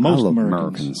Americans. Most I love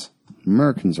Americans.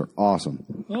 Americans are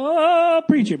awesome. Oh,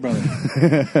 preach it,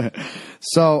 brother.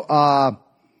 So, I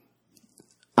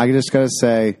just gotta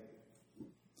say,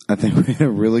 I think we had a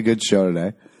really good show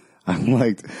today. I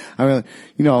mean,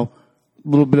 a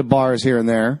little bit of bars here and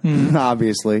there,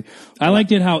 obviously. I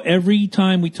liked it how every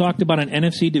time we talked about an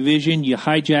NFC division, you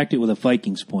hijacked it with a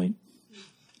Vikings point.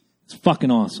 It's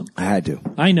fucking awesome. I had to.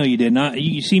 I know you did.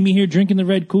 You see me here drinking the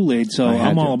red Kool-Aid, so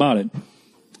I'm all about it.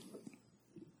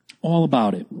 All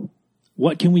about it.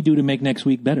 What can we do to make next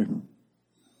week better?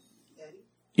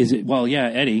 Is it, well, yeah,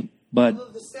 Eddie,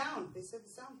 but... The sound. They said the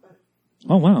sound's better.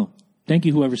 Oh, wow. Thank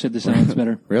you, whoever said the sound's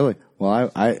better. Really?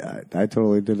 Well, I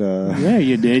totally did Yeah,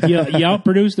 you did. You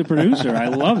outproduced the producer. I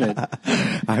love it.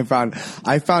 I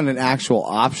found an actual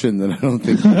option that I don't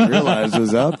think you realized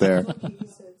was out there.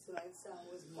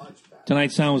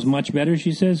 Tonight's sound was much better,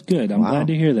 she says. Good. I'm glad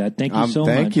to hear that. Thank you so much.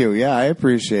 Thank you. Yeah, I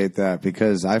appreciate that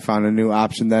because I found a new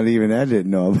option that even Ed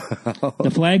didn't know about.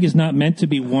 The flag is not meant to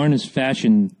be worn as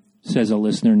fashion, says a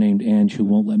listener named Ange, who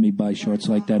won't let me buy shorts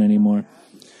like that anymore.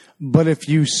 But if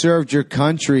you served your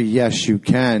country, yes, you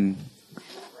can.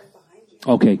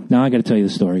 Okay, now I got to tell you the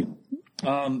story.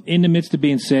 In the midst of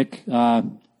being sick,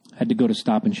 had to go to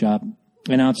Stop and Shop.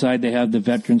 And outside they have the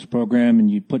veterans program, and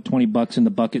you put $20 in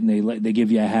the bucket, and they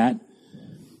give you a hat.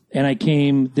 And I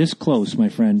came this close, my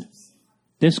friend,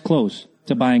 this close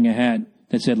to buying a hat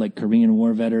that said like Korean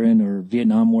War veteran or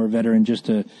Vietnam War veteran, just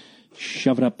to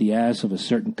shove it up the ass of a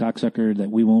certain cocksucker that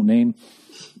we won't name.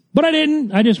 But I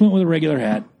didn't. I just went with a regular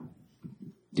hat.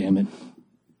 Damn it.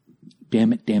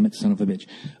 Damn it, son of a bitch.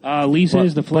 Lee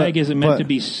says the flag isn't meant to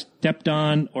be stepped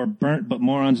on or burnt, but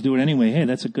morons do it anyway. Hey,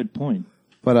 that's a good point.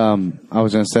 But I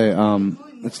was going to say,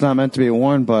 it's not meant to be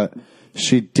worn, but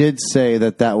she did say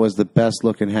that was the best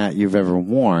looking hat you've ever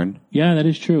worn. Yeah, that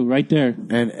is true. Right there.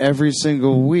 And every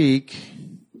single week,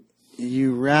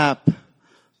 you wrap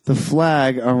the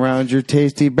flag around your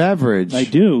tasty beverage. I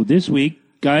do. This week,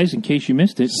 guys, in case you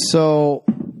missed it, So,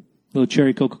 little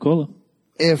cherry Coca-Cola.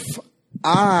 if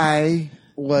I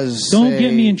was Don't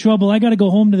get me in trouble. I got to go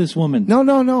home to this woman.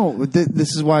 No.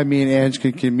 This is why me and Ange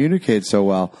can communicate so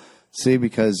well. See,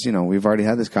 because, we've already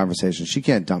had this conversation. She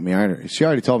can't dump me either. She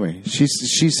already told me. She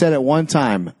said at one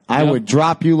time, I would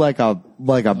drop you like a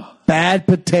bad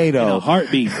potato. In a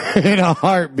heartbeat. In a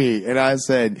heartbeat. And I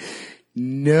said,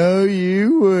 no,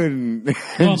 you wouldn't. And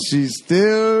Well, she's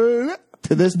still,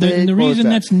 to this day. And the reason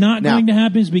that's not Now, going to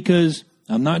happen is because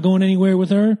I'm not going anywhere with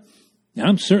her. And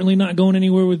I'm certainly not going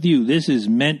anywhere with you. This is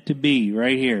meant to be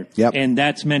right here. Yep. And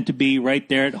that's meant to be right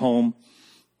there at home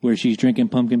where she's drinking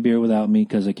pumpkin beer without me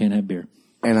because I can't have beer.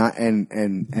 And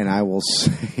I will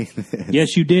say this.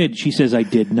 Yes, you did. She says I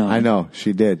did not. I know.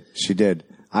 She did.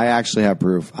 I actually have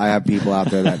proof. I have people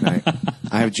out there that night.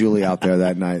 I have Julie out there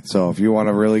that night. So if you want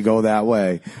to really go that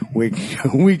way, we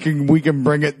can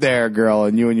bring it there, girl,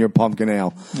 and you and your pumpkin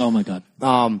ale. Oh my God.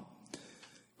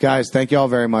 Guys, thank you all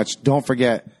very much. Don't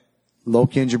forget,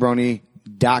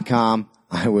 LowKeyandJabroni.com.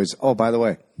 By the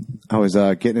way, I was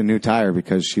getting a new tire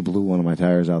because she blew one of my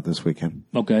tires out this weekend.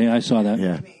 Okay, I saw that.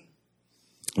 Yeah.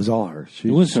 It was all her.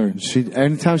 It was her.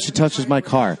 Anytime she touches my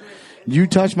car, you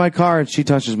touch my car and she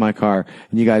touches my car,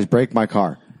 and you guys break my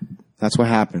car. That's what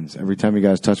happens every time you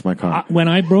guys touch my car. When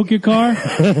I broke your car,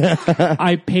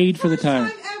 I paid for the tire.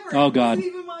 First time ever. Oh, It God. wasn't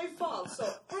even my fault.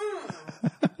 So,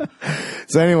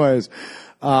 So anyways,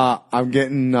 I'm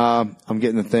getting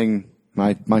the thing,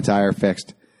 my tire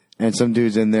fixed, and some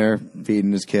dude's in there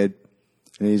feeding his kid,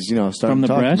 and he's starting From the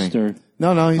to talk breast, to me. or?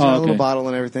 No, he's got a little okay. bottle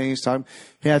and everything. He's talking.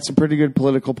 He had some pretty good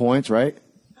political points, right?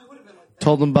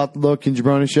 Told him about the Loki and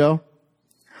Jabroni show.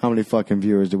 How many fucking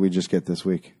viewers did we just get this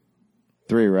week?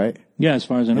 3, right? Yeah, as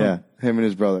far as I know. Yeah, him and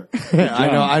his brother.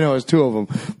 I know it's 2 of them.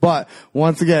 But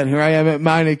once again, here I am at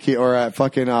Meineke, or at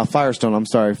fucking Firestone. I'm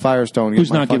sorry, Firestone. Who's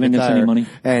Get my not giving fucking us any tire. money?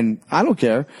 And I don't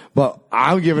care, but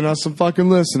I'm giving us some fucking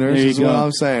listeners. There you Is go. what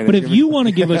I'm saying. But if you want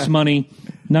to give us money,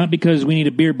 not because we need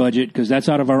a beer budget, because that's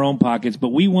out of our own pockets, but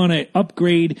we want to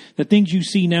upgrade the things you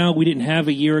see now we didn't have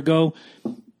a year ago,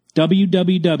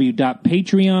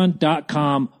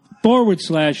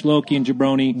 www.patreon.com/Loki and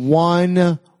Jabroni.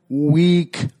 1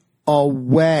 week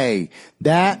away.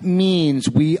 That means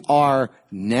we are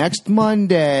next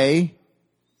Monday,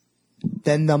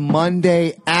 then the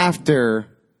Monday after.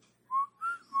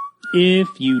 If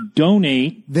you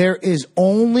donate, There is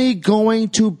only going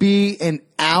to be an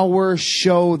hour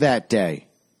show that day.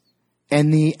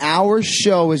 And the hour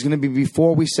show is going to be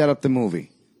before we set up the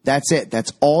movie. That's it.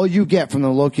 That's all you get from the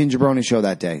Loki and Jabroni show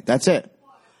that day. That's it.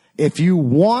 If you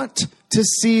want to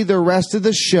see the rest of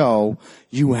the show,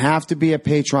 you have to be a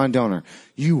Patreon donor.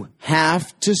 You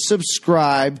have to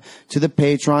subscribe to the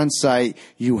Patreon site.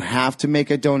 You have to make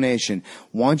a donation.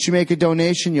 Once you make a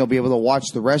donation, you'll be able to watch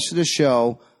the rest of the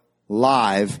show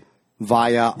live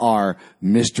via our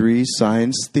Mystery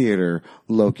Science Theater,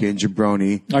 Loki and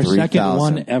Jabroni our 3000. second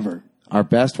one ever. Our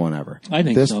best one ever. I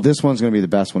think this, so. This one's going to be the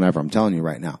best one ever. I'm telling you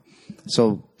right now.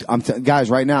 So, guys,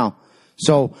 right now.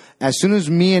 So, as soon as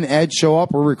me and Ed show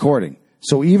up, we're recording.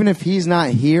 So, even if he's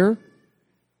not here,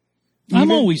 I'm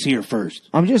always here first.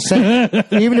 I'm just saying,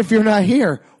 even if you're not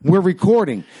here, we're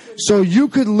recording. So, you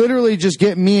could literally just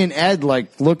get me and Ed,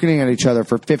 like, looking at each other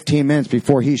for 15 minutes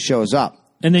before he shows up.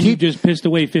 And then you just pissed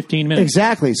away 15 minutes.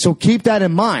 Exactly. So keep that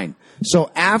in mind.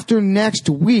 So after next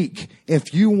week,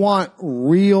 if you want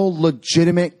real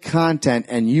legitimate content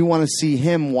and you want to see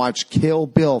him watch Kill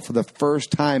Bill for the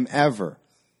first time ever,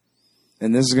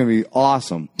 and this is going to be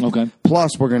awesome. Okay.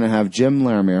 Plus, we're going to have Jim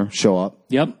Larimer show up.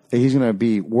 Yep. He's going to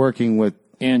be working with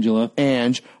Angela.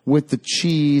 Ange with the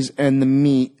cheese and the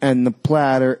meat and the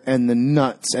platter and the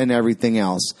nuts and everything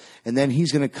else. And then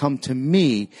he's going to come to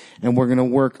me and we're going to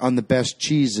work on the best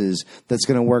cheeses that's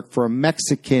going to work for a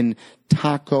Mexican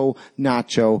taco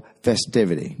nacho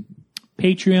festivity.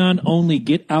 Patreon only.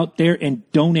 Get out there and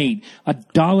donate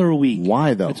 $1 a week.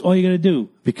 Why though? That's all you got to do.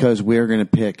 Because we're going to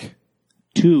pick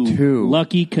Two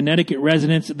lucky Connecticut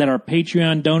residents that are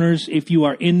Patreon donors. If you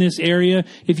are in this area,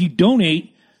 if you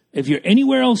donate, if you're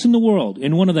anywhere else in the world,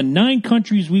 in one of the 9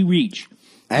 countries we reach,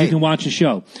 you can watch the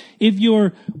show. If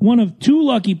you're one of 2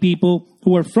 lucky people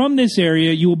who are from this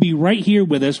area, you will be right here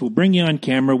with us. We'll bring you on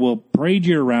camera. We'll parade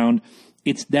you around.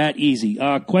 It's that easy.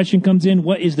 Question comes in.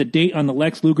 What is the date on the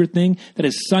Lex Luger thing? That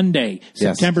is Sunday,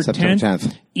 Yes, September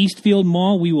 10th. Eastfield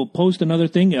Mall. We will post another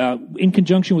thing in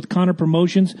conjunction with Connor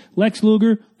Promotions, Lex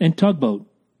Luger, and Tugboat.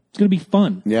 It's going to be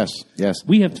fun. Yes.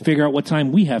 We have to figure out what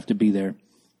time we have to be there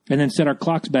and then set our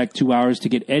clocks back 2 hours to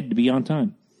get Ed to be on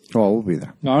time. Oh, we'll be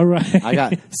there. All right.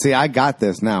 I got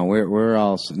this now. We're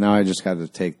all, now I just got to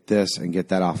take this and get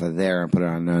that off of there and put it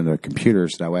on the computer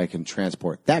so that way I can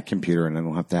transport that computer and I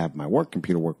don't have to have my work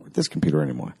computer work with this computer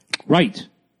anymore. Right.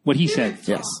 What he said.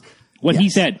 Yes. What he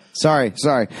said. Sorry.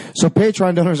 So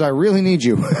Patreon donors, I really need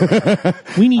you.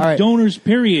 We need All right. donors,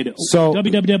 period. So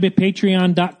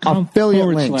www.patreon.com affiliate /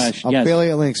 links. Yes.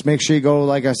 Affiliate links. Make sure you go,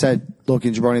 like I said,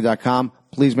 LokiandJabroni.com.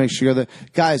 Please make sure you're there.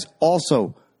 Guys,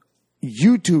 also,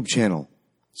 YouTube channel.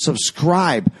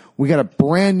 Subscribe. We got a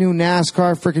brand new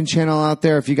NASCAR freaking channel out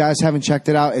there. If you guys haven't checked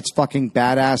it out, it's fucking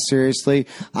badass, seriously.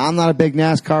 I'm not a big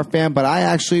NASCAR fan, but I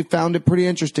actually found it pretty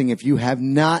interesting. If you have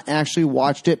not actually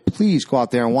watched it, please go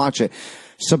out there and watch it.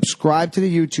 Subscribe to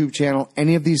the YouTube channel.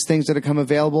 Any of these things that have come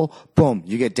available, boom,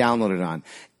 you get downloaded on.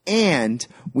 And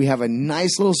we have a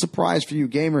nice little surprise for you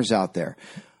gamers out there.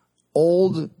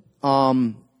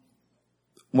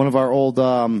 One of our old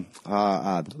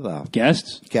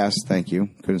Guests? guests, thank you.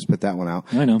 Couldn't spit that one out.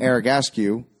 I know. Eric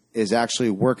Askew is actually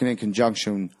working in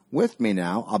conjunction with me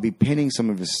now. I'll be pinning some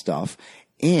of his stuff.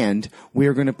 And we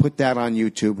are going to put that on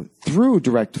YouTube through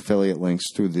direct affiliate links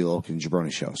through the Loki and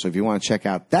Jabroni show. So if you want to check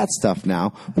out that stuff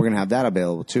now, we're going to have that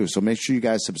available too. So make sure you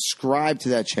guys subscribe to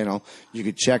that channel. You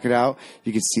can check it out.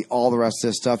 You can see all the rest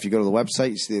of this stuff. You go to the website,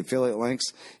 you see the affiliate links.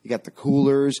 You got the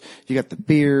coolers. You got the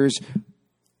beers.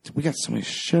 We got so much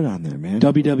shit on there, man.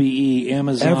 WWE,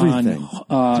 Amazon, Everything.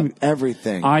 Dude,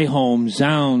 everything. iHome,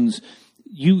 Zounds.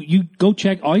 You go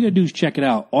check. All you gotta do is check it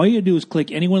out. All you gotta do is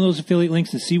click any one of those affiliate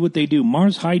links to see what they do.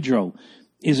 Mars Hydro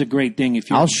is a great thing. If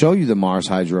you, I'll show you the Mars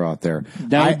Hydro out there.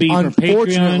 That would be for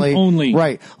Patreon only.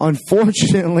 Right.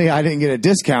 Unfortunately, I didn't get a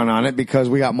discount on it because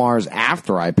we got Mars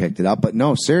after I picked it up. But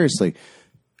no, seriously,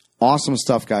 awesome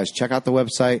stuff, guys. Check out the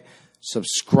website.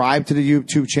 Subscribe to the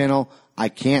YouTube channel. I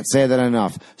can't say that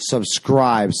enough.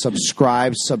 Subscribe to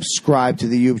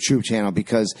the YouTube channel,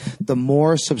 because the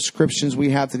more subscriptions we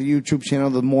have to the YouTube channel,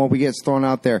 the more we get thrown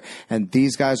out there. And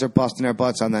these guys are busting their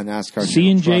butts on that NASCAR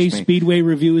channel. C&J Speedway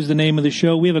Review is the name of the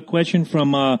show. We have a question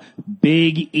from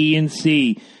Big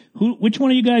E&C. Which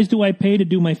one of you guys do I pay to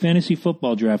do my fantasy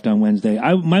football draft on Wednesday?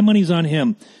 My money's on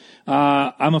him.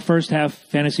 I'm a first half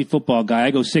fantasy football guy.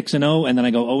 I go 6-0, and then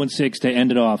I go 0-6 to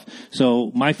end it off.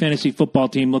 So my fantasy football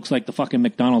team looks like the fucking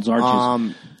McDonald's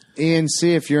arches. Ian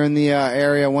C., if you're in the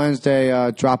area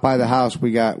Wednesday, drop by the house.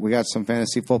 We got some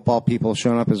fantasy football people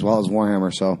showing up as well as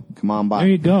Warhammer. So come on by.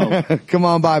 There you go. Come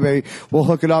on by, baby. We'll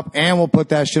hook it up, and we'll put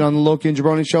that shit on the Loki and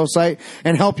Jabroni Show site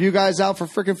and help you guys out for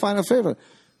freaking Final Favorite.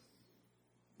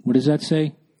 What does that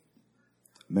say?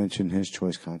 Mention his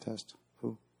choice contest.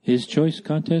 His choice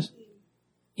contest?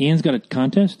 Ian's got a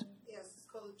contest? Yes, it's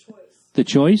called The Choice. The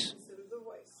choice? Instead of The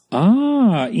Voice.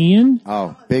 Ah, Ian?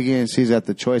 Oh, Big Ian C's at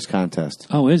the choice contest.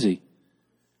 Oh, is he?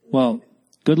 Well,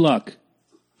 good luck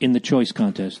in the choice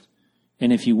contest.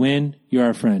 And if you win, you're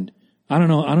our friend. I don't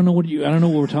know what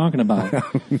we're talking about.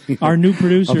 Our new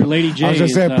producer, Lady J. I was going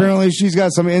to say, apparently she's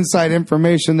got some inside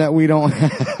information that we don't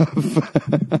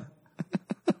have.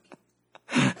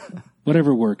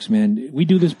 Whatever works, man. We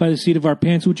do this by the seat of our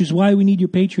pants, which is why we need your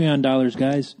Patreon dollars,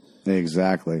 guys.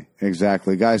 Exactly.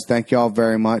 Guys, thank you all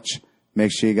very much.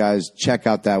 Make sure you guys check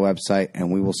out that website,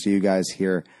 and we will see you guys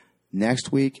here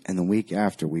next week and the week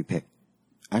after we pick.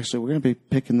 Actually, we're going to be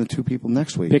picking the two people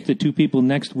next week. Pick the two people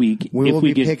next week. We will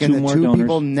be picking the two donors.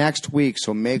 people next week,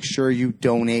 so make sure you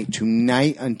donate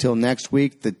tonight until next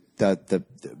week. The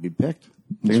be picked.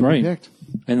 That's right. Picked.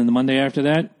 And then the Monday after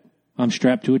that, I'm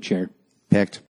strapped to a chair. Picked.